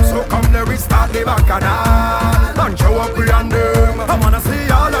problem. So come there we start the bacchanal and show up we hand them. I wanna see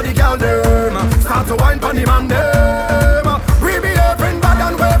all of the girl them start to wine pon the man them. We behaving bad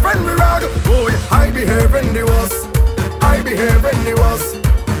and waving we rag, boy. I behave in the worst. I behave in the worst.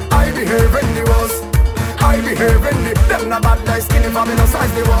 I behave in the worst. I behave in the. Them na bad like skinny fabulous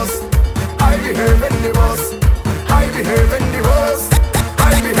size the worst. I behave in the worst. I behave in the worst.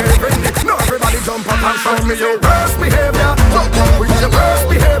 I behave in the. No, everybody jump up and show me your worst behavior. Jump up with your worst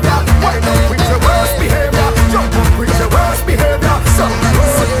behavior. Wind up with your worst behavior. Jump up with your worst behavior. Some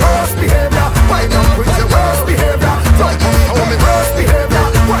worst behavior. Wind up with your worst behavior. Jump up, show me worst behavior.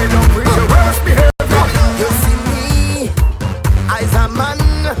 Wind up with your worst behavior. You see me, I's a man.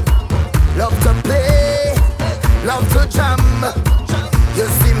 Love to play, love to jam. You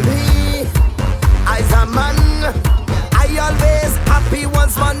see me, I's a man. I always happy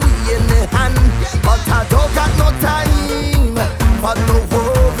once money in the hand, but I don't got no time for no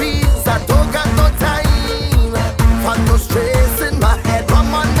worries. I don't got no time for no stress in my head.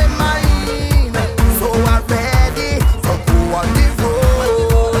 I'm on my mind, so I'm ready to go on the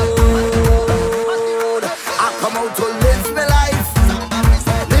road. I come out to live my life,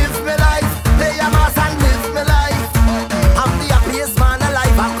 live my life, play a mass and live my life. I'm the happiest man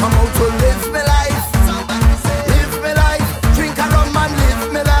alive. I come out to live my life, live my life, drink a rum and live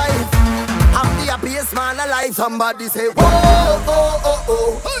my life. I'm the happiest man alive. Somebody say, whoa, oh, oh,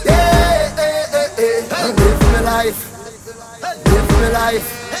 oh, yeah, live my life, live my life.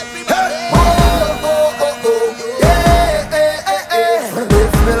 Hey, oh, oh, oh, oh, yeah,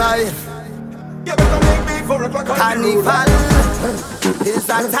 live my life. You better make me 4 o'clock on the road. Carnival is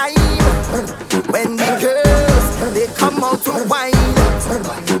a time when the girls they come out to wine.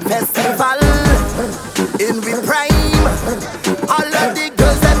 Festival in we prime. All of the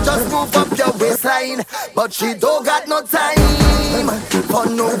girls them just move up your waistline, but she don't got no time for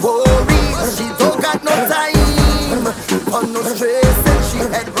no worries. She don't got no time for no stress, and she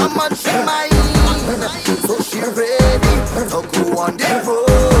had rum on she mind, so she ready to go on the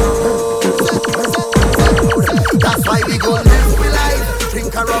road. That's why we go live we life,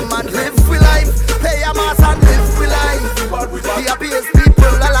 drink a rum and live we life, play a mass and live we life. The happiest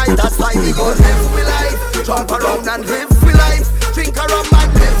people alive. That's why we go live we life, jump around and live we life, drink a rum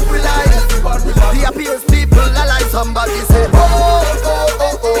and live we life. The happiest people alive. Somebody say, oh, oh,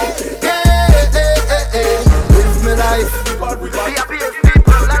 oh, oh, yeah, live me life. The happiest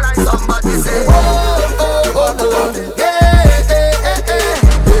people alive. Somebody say, oh, oh, oh, oh, yeah,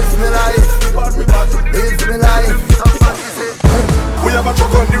 live me life. Live me life. Somebody say, we have a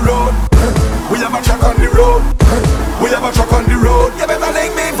truck on the road. We have a truck on the road. We have a truck on the road. You better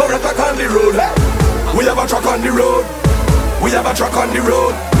like me 4 o'clock on the road.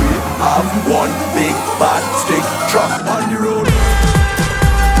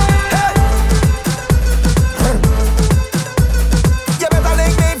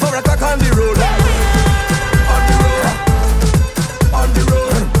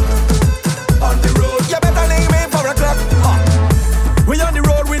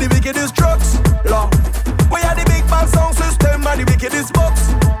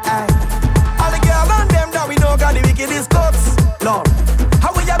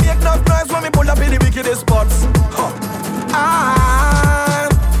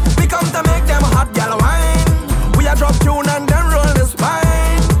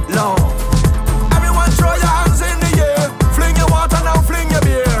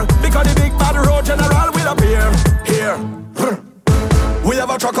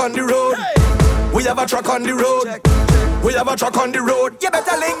 on the road. We have a truck on the road. You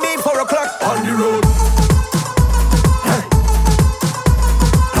better link me 4 o'clock on the road.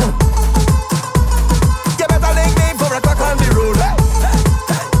 You better link me 4 o'clock on the road.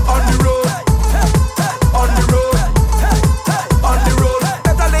 On the road. On the road. On the road.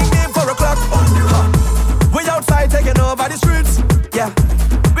 Better link me 4 o'clock on the road. We outside taking over the streets. Yeah.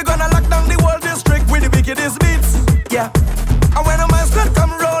 We gonna lock down the whole district with the wickedest beats. Yeah. And when a man squad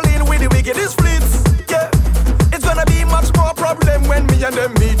come rolling with the wickedest fleets. Yeah. It's gonna be much more problem when me and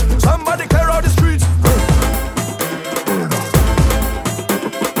them meet. Somebody clear out the streets.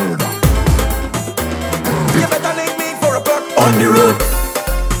 You better link me 4 o'clock on the road.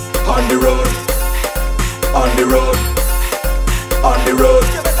 On the road. On the road. On the road.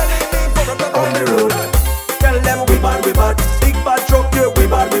 You better link me 4 o'clock on the road. Tell them we bad, we bad. Big bad truck, yeah, we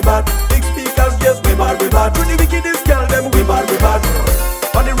bad, we bad. Big speakers, yes, we bad, we bad. To the wickedest, tell them we bad, we bad.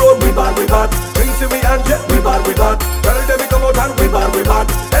 On the road, we bad, we bad. Bring to me and jet, we bad, we bad. Tell them we come out and we bad, we bad.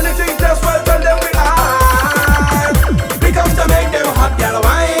 Anything test well, tell them we hard. We come to make them hot yellow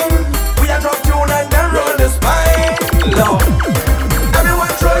wine. We a drop tune and then roll the spine. Lord,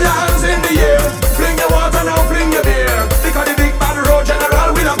 everyone throw your hands in the air. Fling your water now, fling your beer. Because the big bad road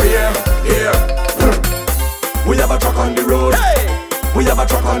general will appear. Here, we have a truck on the road. Hey, we have a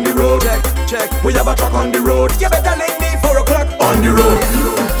truck on the road. Check, check. We have a truck on the road. You better link me 4 o'clock on the road.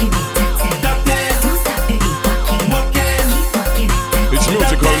 It's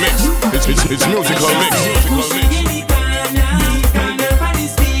musical mix. It's musical mix.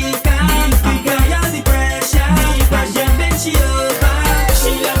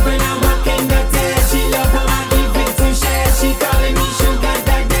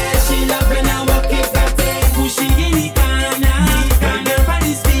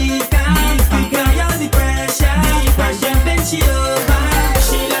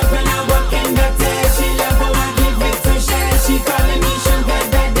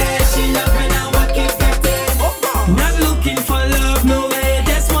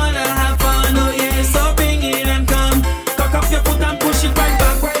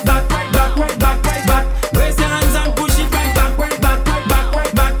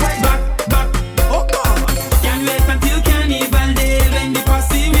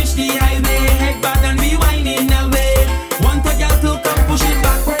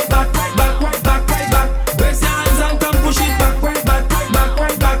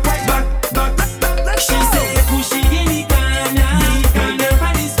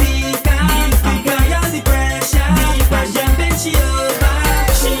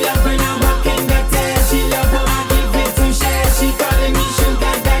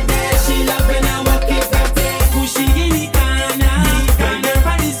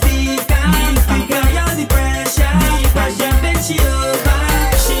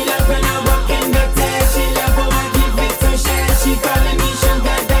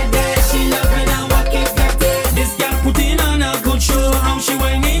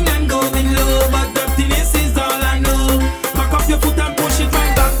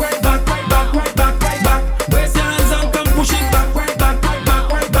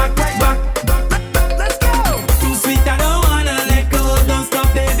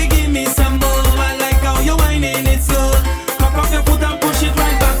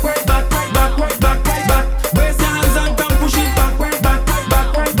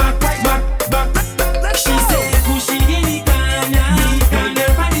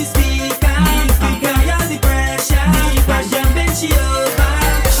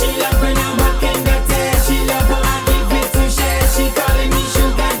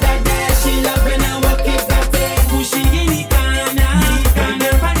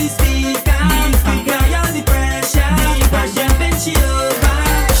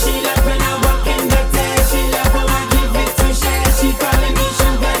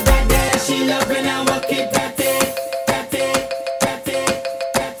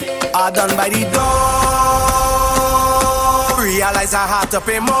 Done by the door. Realize I have to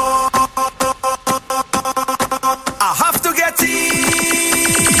pay more. I have to get in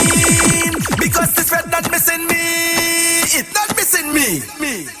because this red not missing me. It's not missing me.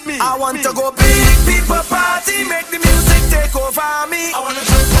 I want to go big people party, make the music take over me. I wanna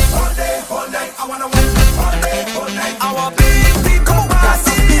jump all day, all night. I wanna win all day, all night. I want big people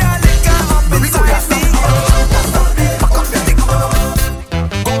party, a liquor up inside me.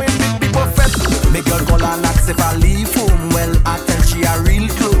 Make girl call and ask if I leave home. Well, I tell she a real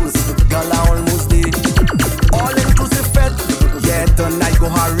close. Girl, I almost did. All inclusive fed. Yeah, tonight go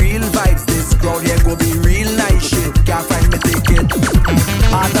her real vibes. This crowd here go be real nice shit. Can't find me ticket.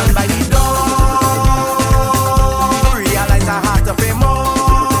 I done by the door. Realize I had to pay more.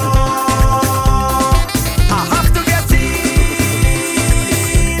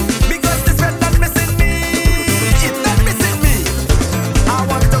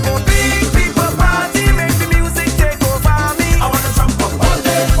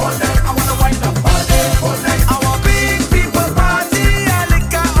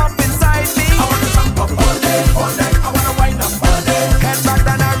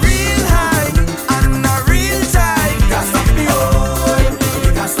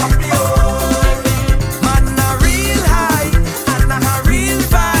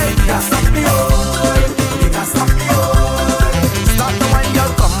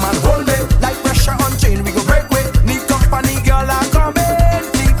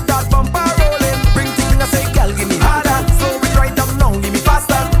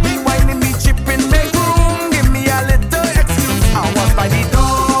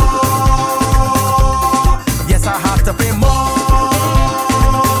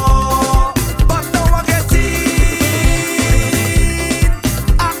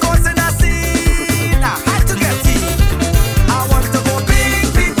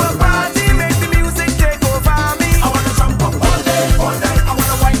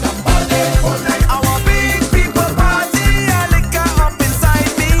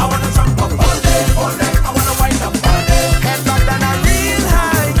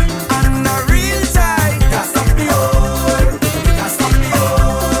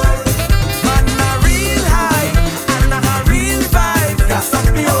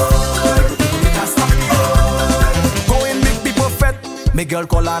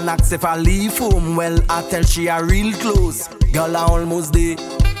 girl call and ask if I leave home. Well, I tell she a real close. Girl, I almost there.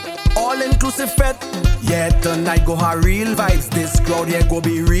 All inclusive fete. Yeah, tonight go her real vibes. This crowd here go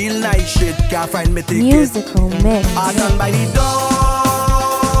be real nice shit. Can't find me ticket. Musical mix. I done by the door.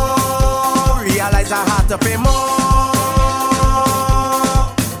 Realize I had to pay more.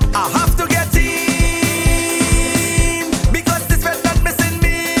 I have to get in because this fete not missing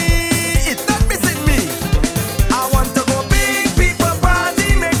me. It's not missing me. I want to go big people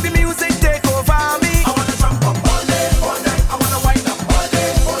party, make the music take over me. I wanna jump up all day, all night. I wanna wind up all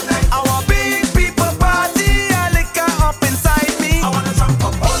day, all night. I want big people party, I liquor up inside me. I wanna jump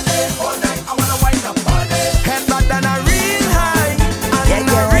up all day, all night. I wanna wind up all day. Head back down a real high, and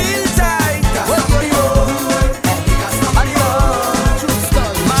a real tight.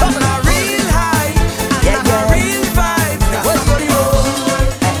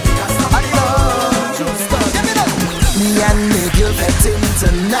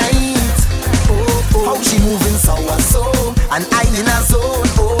 Tonight, how she moving so and I in a zone,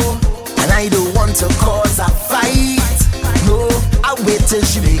 and I don't want to cause a fight. No, I wait till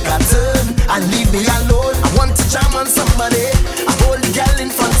she make a turn and leave me alone. I want to jam on somebody, I hold the girl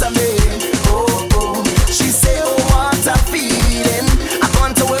in front of me. She say, oh what a feeling. I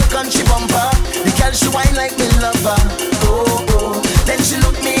gone to work on she bumper. The girl she whine like me lover. Then she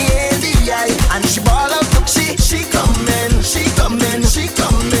look me in the eye and she ball out, look she coming, she coming, she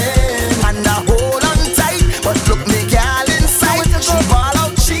coming. And I hold on tight, but look me girl inside. She ball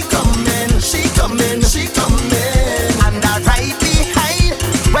out, she coming, she coming, she coming. And I right behind,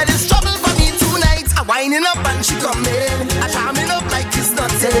 where there's trouble for me tonight. I winding up and she coming, I charming up like it's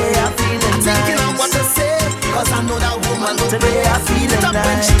not today. I'm feeling thinking of what to say, cause I know that woman today. I feel it up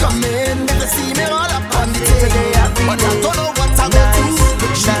when she coming. Never see me all up on the today. But I don't know what I'm gonna do.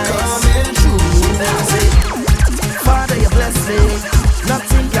 She coming through. Father, you bless me,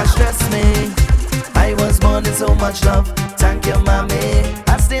 nothing can stress me. I was born in so much love, thank you mommy.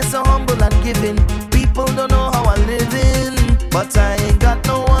 I stay so humble and giving, people don't know how I'm living. But I ain't got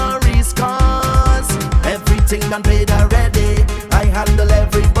no worries cause everything done paid already. I handle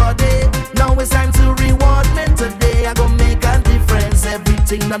everybody, now it's time to reward me today. I gon' make a difference,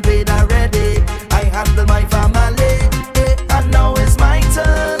 everything done paid already. I handle my family, and now it's my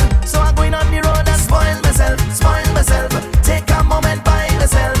turn. So I'm going on the road and spoil myself. Take a moment by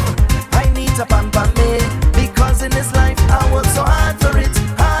myself. I need to pamper me, because in this life I work so hard for it,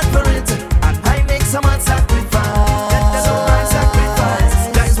 and I make so much sacrifice.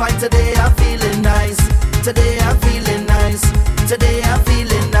 That's why today I'm feeling nice. Today I'm feeling nice. Today I'm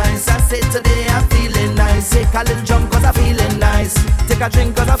feeling nice. I say today I'm feeling nice. Take a little jump cause I'm feeling nice. Take a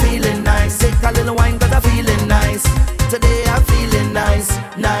drink cause I'm feeling nice. Take a little wine cause I'm feeling nice. Today I'm feeling nice,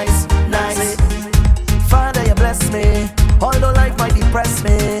 nice, nice. Father, you bless me, although life might depress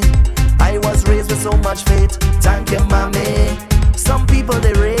me. I was raised with so much faith, thank you mommy. Some people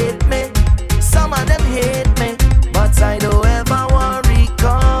they rate me, some of them hate me, but I don't ever worry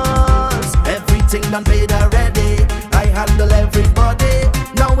cause everything done paid already. I handle everybody,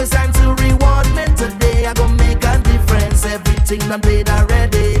 now it's time to reward me today. I gon' make a difference, everything done paid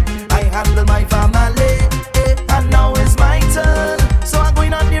already. I handle my family, and now it's my turn. So I'm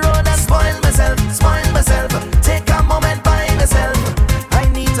going on the road and spoil myself. Take a moment by myself. I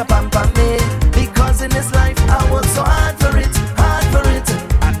need to pamper me, because in this life I work so hard for it,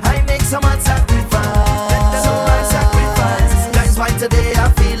 and I make so much sacrifice. That's why today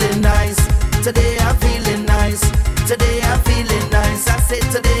I'm feeling nice. Today I'm feeling nice. Today I'm feeling nice. I say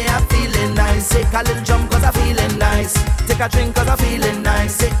today I'm feeling nice. Take a little jump cause I'm feeling nice. Take a drink cause I'm feeling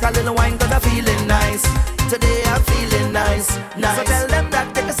nice. Take a little wine cause I'm feeling nice. Today I'm feeling nice. So tell them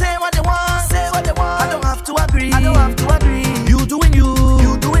that they can say what they want. I don't have to agree. You doing you,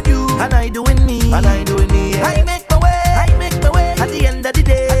 and I doing me. Yeah. I make my way. At the end of the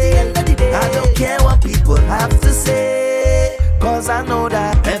day, I don't care what people have to say, cause I know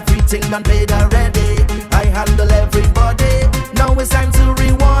that everything done paid already. I handle everybody, now it's time to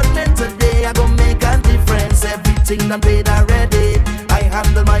reward me today. I gon' make a difference, everything done paid already. I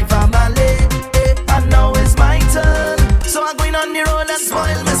handle my family, and now it's my turn. So I'm going on the road and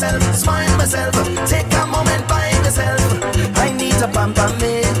spoil myself. Take a moment by myself. I need to pamper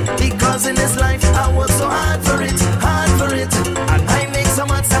me, because in this life I work so hard for it, and I make so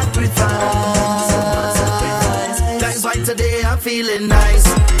much sacrifice. That's why today I'm feeling nice.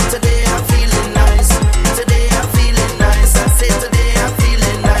 Today I'm feeling nice. Today I'm feeling nice. I say today I'm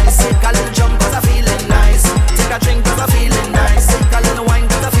feeling nice. Take a little jump cause I'm feeling nice. Take a drink cause I'm feeling nice. Take a little wine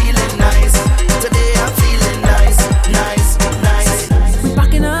cause I'm feeling nice. Today I'm feeling nice. We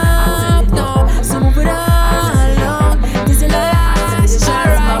backing up, no, so move it along. This is life, this is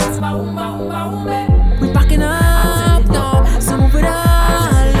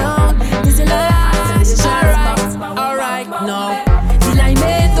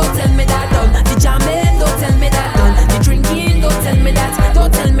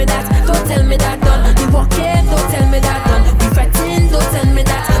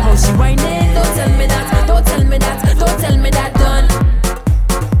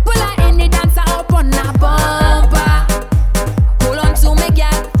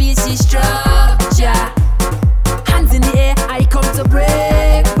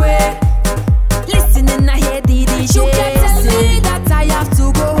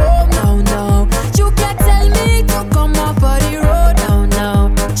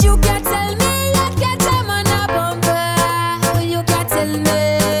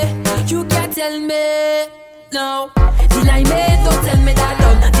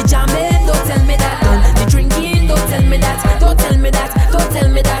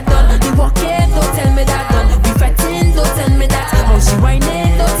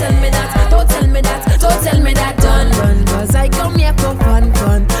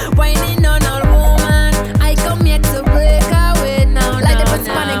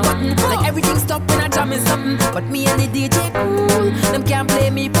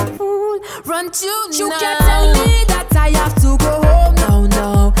You can't tell me that I have to go home. No,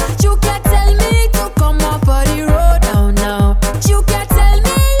 no. You can't tell me to come off of the road. No, no. You can't tell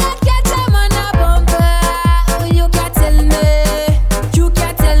me I can't jam on a bumper. Oh, you can't tell me. You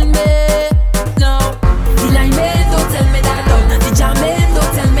can't tell me. No. The lineman don't tell me that. The jamming don't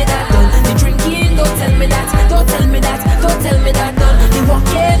tell me that. The drinking don't tell me that. Don't tell me that. Don't tell me that. The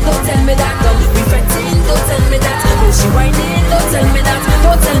walking don't tell me that. The fretting don't tell me that. Oh, she whining don't tell me that.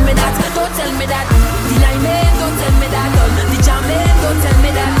 Don't tell me that. Don't tell me that. The lineman don't tell me that. The jamming don't tell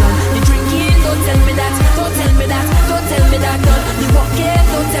me that. The drinking don't tell me that. Don't tell me that. Don't tell me that. The walking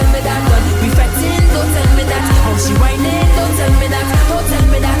don't tell me that. The fretting don't tell me that. Oh, she whining don't tell me that. Don't tell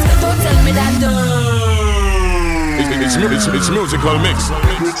me that. Don't tell me that. It's musical mix.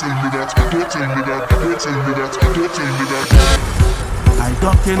 Don't tell me that. Don't tell me that. Don't tell me that. Don't tell me that. I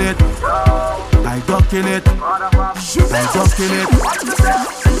duck in it. I duck in it. I duck in it.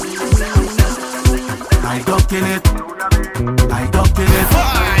 I duck in it. I duck in it.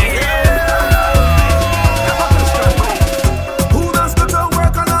 Who does go to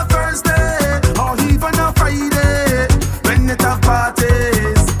work on a Thursday or even a Friday when it have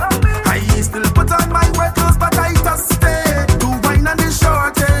parties? I still put on my wet clothes, but I just stay to wine on the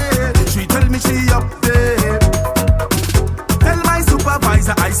shorty. She tell me she up there. Tell my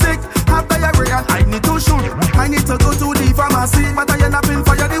supervisor I sick, have diarrhea, I need to shoot. I need to go to the pharmacy, but I end up in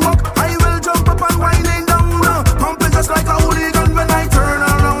fire the walk. I will jump up and whining down, pumping just like a hooligan when I turn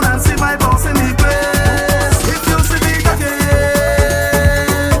around and see my boss in the place. If you see me again,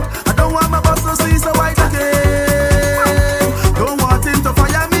 I don't want my boss to see, so I again. Don't want him to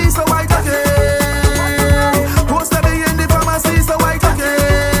fire me, so I again. Post me in the pharmacy, so I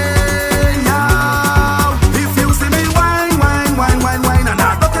again. Yeah. If you see me wine, and I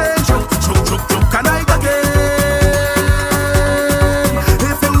again, choke, and I again.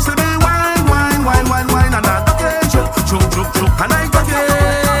 If you see me wine, and I again, choke, and I again.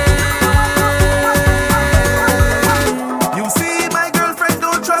 You see, my girlfriend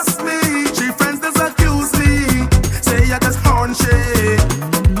don't trust me. She friends just accuse me, say I just horn shit.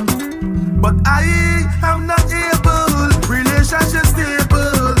 But I am not able, relationship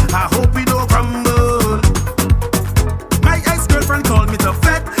stable. I hope we don't crumble. My ex-girlfriend called me to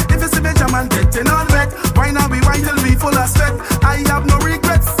vet. If you see me jam and getting on wet, why not we wine till we full of sweat? I have no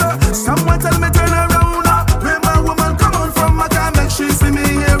regrets, someone tell me turn around. When my woman come on from my car, make she see me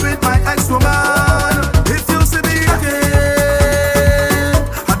here with my ex-woman. If you see me again,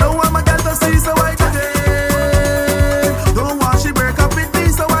 I don't want my girl to see, so I again. Don't want she break up with me,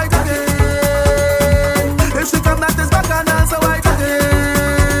 so I again. If she come that is back and dance, so I again.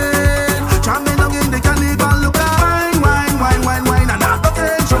 Jamming down in the carnival, look at wine, and I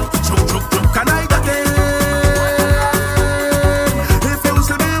again. Choke, and I again. If you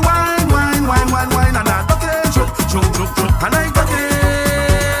see me wine, and I again. Choke, and I again.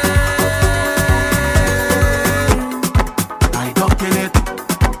 I duck in it.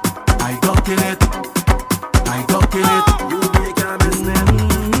 I duck in it. I duck in it. You make a business.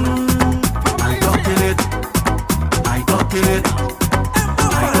 I duck in it. I duck in it.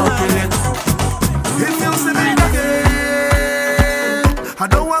 I duck in it. If you see me again, I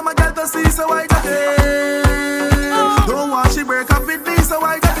don't want my girl to see, so I again. Don't want she break up with me, so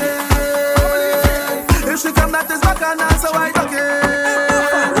I again. If she come that is back and dance, so I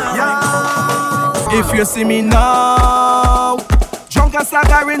again. Yeah. If you see me now, drunk and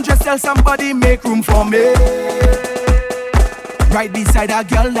staggering, just tell somebody make room for me. Right beside a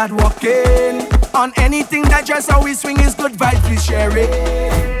girl that walking on anything that just how we swing is good vibes we share it.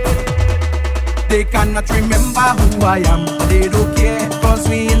 They cannot remember who I am, they don't care, cause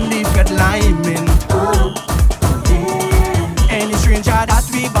we in the fed liming. Oh, yeah. Any stranger that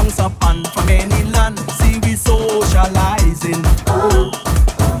we bounce up on from any land, see we socializing. Oh,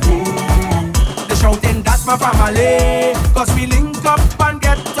 yeah. They shouting that's my family, cause we link up and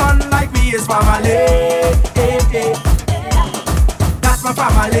get on like we is family. Hey, hey. That's my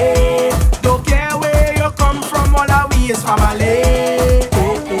family, don't care where you come from, all our we is family.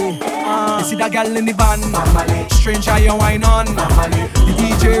 You see that girl in the band, family. Stranger you wine on, family. The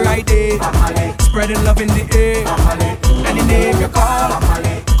DJ right there, family. Spreading love in the air, family. Any name you call,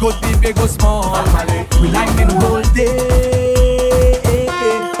 family. Could be big or small, family. We like me the whole day.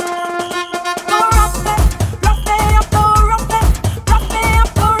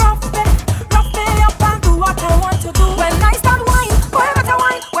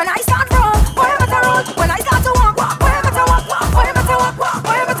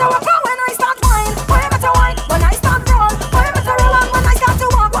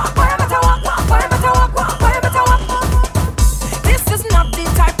 This is not the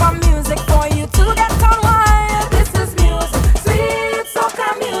type of music for you to get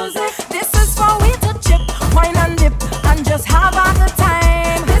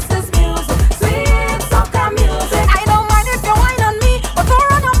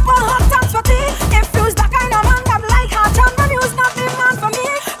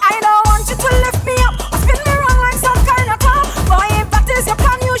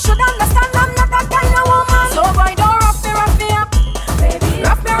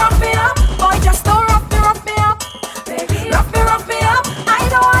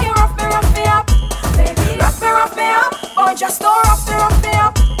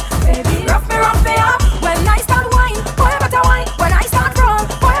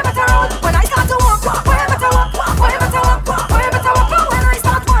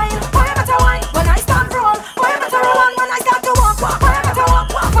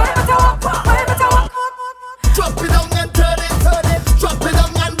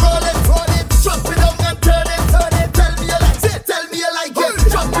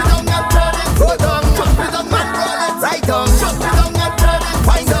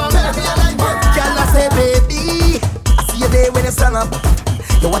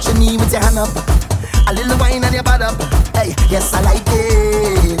watch your knee with your hand up. A little wine and your butt up. Hey, yes I like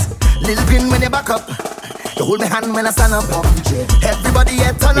it. Little grin when you back up. You hold my hand when I stand up. Everybody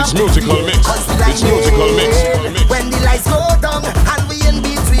get turn up. It's musical mix. It's musical mix. When the lights go down and we in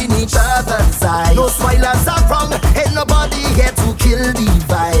between each other's side. No spoilers are wrong. Ain't nobody here to kill the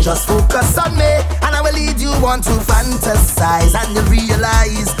vibe. Just focus on me and I will lead you on to fantasize. And you'll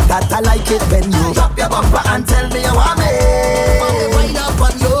realize that I like it when you drop your bumper and tell me you want me. Mommy, wind up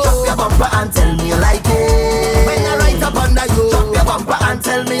on you. Drop your bumper and tell me you like it. When I right up under you, drop your bumper and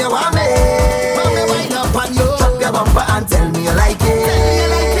tell me you want me. Mommy, wind up on you. Drop your bumper and tell me you like it. Tell me you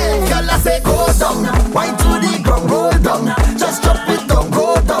like it. Girl, I say go down. Wind to the ground, roll down. Just drop it down,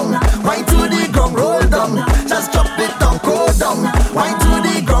 go down. Wind to the ground, roll down. Just drop it down, go down. Wind to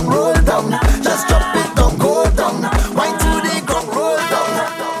the ground, roll down. Just drop it down, go down. Wind to the ground, roll down.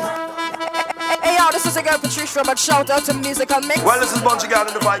 Hey yo, this is a girl Patricia, but shout out to Musical Mix. Well, this is Bunchy Girl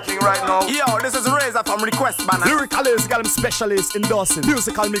in the Viking right now. Yo, this is Razor from Request Banner. Lyricalist, got him specialist endorsing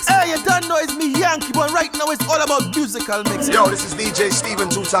musical mix. Hey, you don't know it's me Yankee, but right now it's all about musical mix. Yo, this is DJ Steven,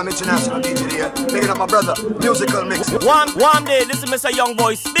 two-time international DJ here. Picking up my brother, musical mix. One day, this is Mr. Young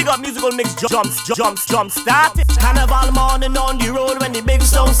Voice. Big up musical mix, jump, start it. Carnival morning on the road when the big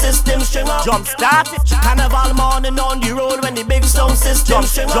sound system string up. Jump, start it. Carnival morning on the road when the big sound system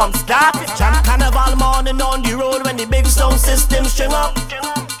string up. Jump, start it. Carnival morning on the road when the big sound system string up.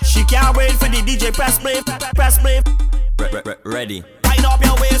 She can't wait for the DJ press play. Ready. Wind up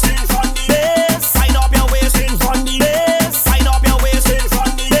your waist in front the bass. Wind up your waist in front the bass. Wind up your waist in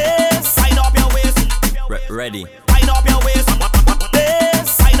front the bass. Wind up your waist. Ready. Wind up your waist.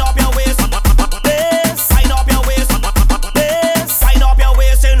 Bass. Wind up your waist. Bass. Wind up your waist. Bass. Wind up your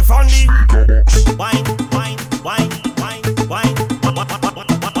waist in front the. Wine.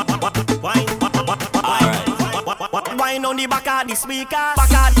 Wine on the back of the speaker.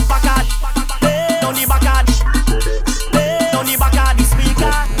 Back on the back of the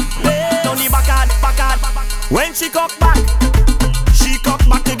speaker. On the back of. When she cock back to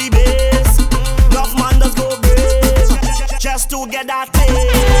the bass. Love man does go bass. Just to get that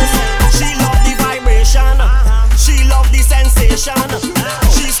taste. She love the vibration. She love the sensation.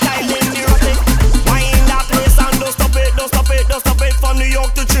 She's styling erotic. Wine that place and don't stop it from New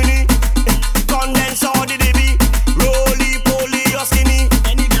York to Trini. Condense all the DB. Roly-poly or skinny.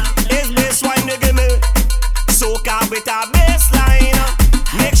 It's bass wine you give me. Soak up with a bassline.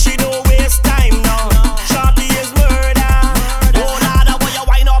 Make she don't waste time now. Shorty is murder. Oh Lord, boy, you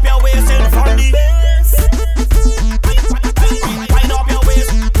wind up your waist in front the bass. Wind up your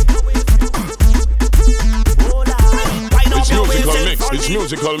waist. Oh Lord, wind up your waist in front the. It's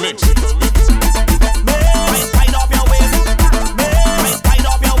musical mix. Wind up your waist. Wind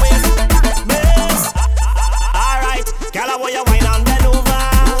up your waist. Alright, girl, boy, you wind and bend over.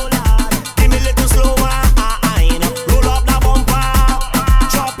 Give me a little slower. Roll up the bumper.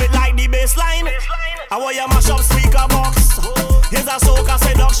 Drop it like the bassline. I want you mash up speaker box. Here's a soca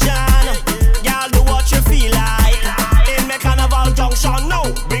seduction. Girl, do what you feel like. In my carnival junction,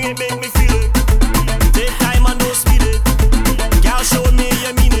 no. Bring it, make me feel it. Take time and don't speed it. Girl, show me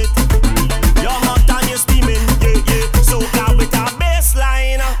you mean it. You're hot and you're steaming. Yeah. Soca with a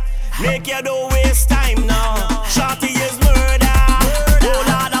bassline. Make you don't waste time now. Shorty is murder. Oh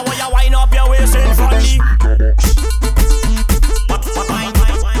Lord, I want you wind up your waist in front of me.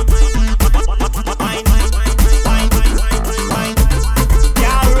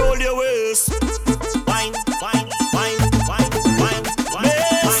 Girl, roll your waist. Wine.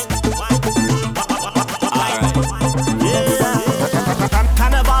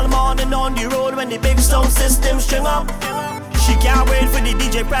 Carnival morning on the road when the big sound system string up. She can't wait for the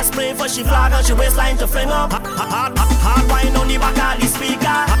DJ press play for she flag and she waistline to fling up. Hard wine on the back of the speaker.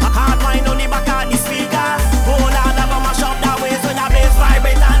 Hard wine on the back of the speaker. Oh Lord, I'm gonna mash up that waist when that bass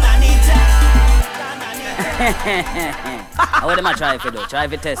vibrate underneath it. What am I trying to do? Try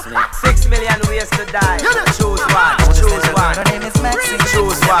to test me. 6 million ways to die. Choose one. Her name is Maxine.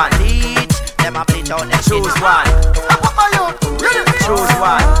 Choose one. Leech. Them a play down. Choose one. Choose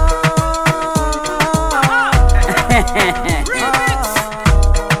one.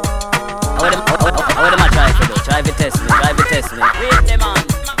 What am I trying to do? Try to test me. Wait them on.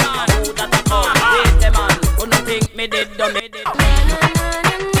 Wait them on. Who don't think me did done it?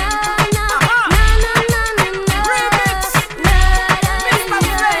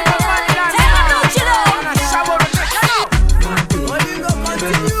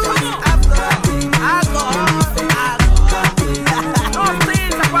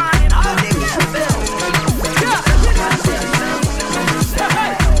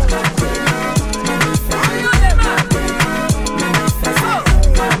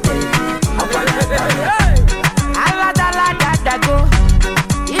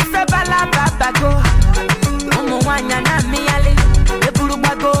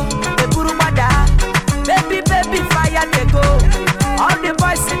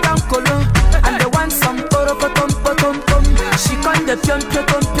 pium pium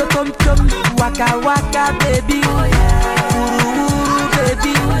pium pium pium. Waka waka baby, uru uru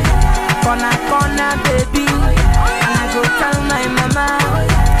baby, corner corner baby. And I go tell my mama,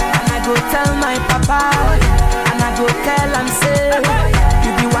 and I go tell my papa, and I go tell am say,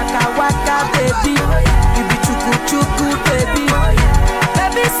 you be waka waka baby, you be chuku chuku baby,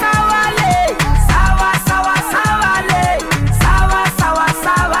 baby sawale, sawa sawa sawale, sawa sawa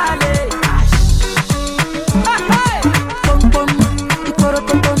sawale. Pom pom,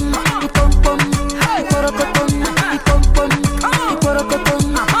 ikorokotom, ipom pom, ikorokotom, ipom pom, ikorokotom,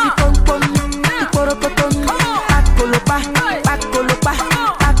 ipom pom, ikorokotom. Pakolopa, pakolopa,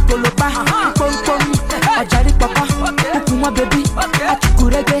 pakolopa, ipom pom. Ọjàrí pọpọ, okunmọ baby,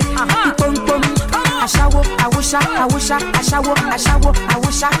 achukurege, ipom pom. Aṣawo, awusa, awusa, aṣawo, aṣawo,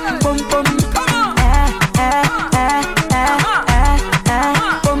 awusa, ipom pom.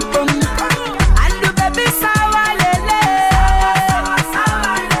 Pom pom. And the baby sawa lele,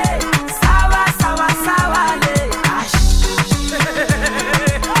 sawa le, sawa sawa sawa le.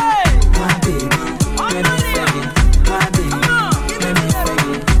 My baby, let me feel it. My baby, let me feel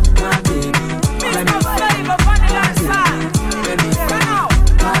it. My baby, let me feel it. Let me feel it.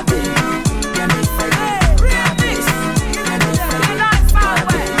 My baby, let me feel it. My baby, let me feel it. My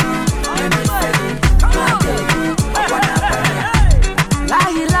baby, let me feel it. My baby, I wanna feel it.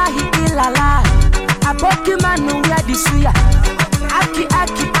 Lahi lahi ilala, aboki manu where the suya. Aki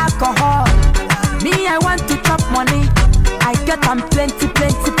aki alcohol. Me I want to chop money. I get am plenty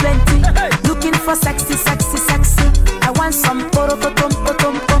plenty plenty. Looking for sexy sexy sexy. I want some porokotom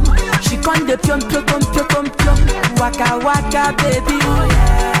potom pom. She con de pium pium pium pium pium. Waka waka baby,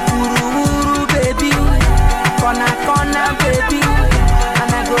 uru uru baby, corner corner baby.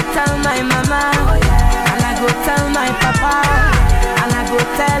 And I go tell my mama, and I go tell my papa, and I go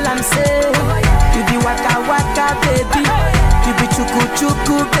tell am say, you be waka waka baby, you be chuku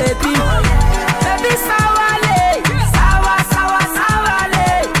chuku baby, baby sawale, sawa sawa sawale,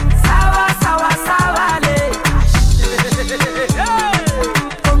 sawa sawa sawale.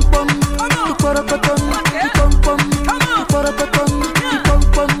 Pom pom, ikorokotom, ipom pom, ikorokotom, ipom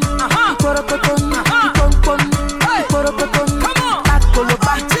pom, ikorokotom, ipom pom, ikorokotom.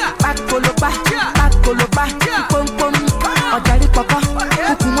 Pakolopa, pakolopa, pakolopa, ipom pom. Ọjàrí pọpọ,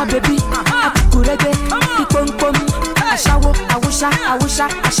 okunmọ baby, achukurege, ipom pom. Aṣawo, awusa, awusa,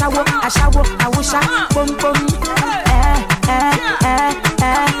 aṣawo, aṣawo, awusa, pom pom.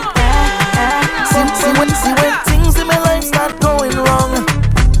 See when things in my life start going wrong,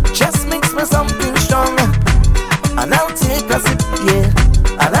 just mix me something strong, and I'll take a sip, yeah,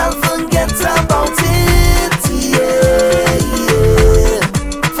 and I'll forget about it, yeah, yeah.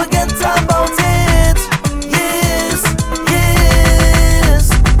 Forget about it, yes, yes.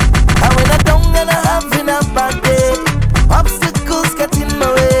 And when I'm down and I'm having a bad day, obstacles get in my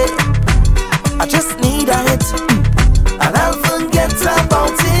way, I just need a hit, and I'll forget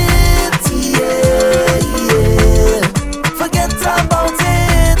about it, yeah, yeah. Forget about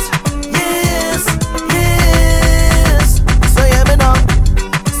it, yes, yes. So yeah, me now.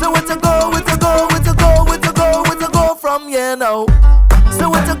 So where to go, where to go, where to go, where to go, where to go from here now? So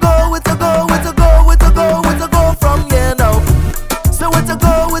where to go, where to go, where to go, where to go, where to go from here now? So where to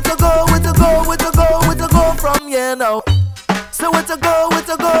go, where to go, where to go, where to go, where to go from here now? So where to go, where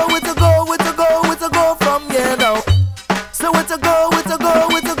to go, where to go, where to go, where to go from here now? So where to go, where to go,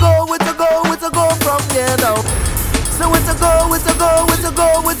 where to go, where to go, where to go from here now? So where to go, where to go, where to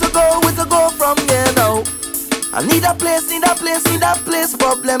go, where to go, where to go from here now? I need a place, need a place, need a place.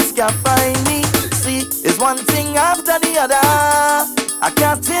 Problems can't find me. See, it's one thing after the other. I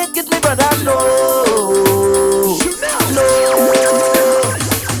can't take it, me brother, no, no.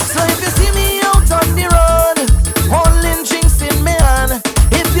 So if you see me out on the road, holding drinks in my hand,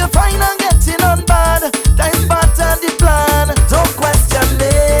 if you find I'm getting on bad, that is part of the plan. Don't question me.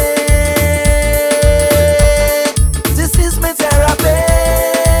 This is my therapy.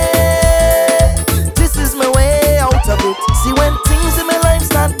 This is my way out of it. See when things in my life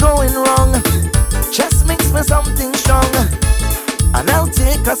start going wrong, just mix me something strong, and I'll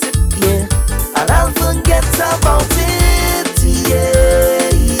take a sip, yeah, and I'll forget about it, yeah,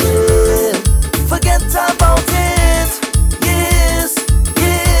 yeah. Forget about it, yes,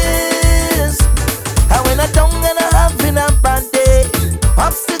 yes. And when I'm down and I'm having a bad day,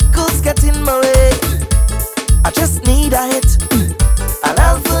 obstacles get in my way, I just need a hit, and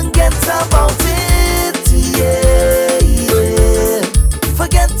I'll forget about it, yeah, yeah.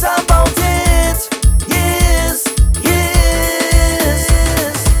 Forget about it, yes, yes.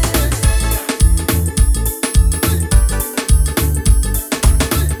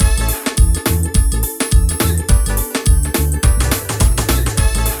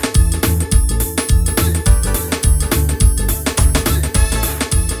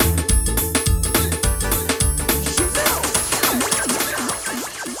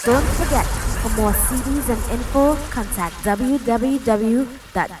 Don't forget, for more CDs and info, contact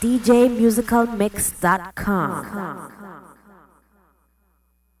www.djmusicalmix.com.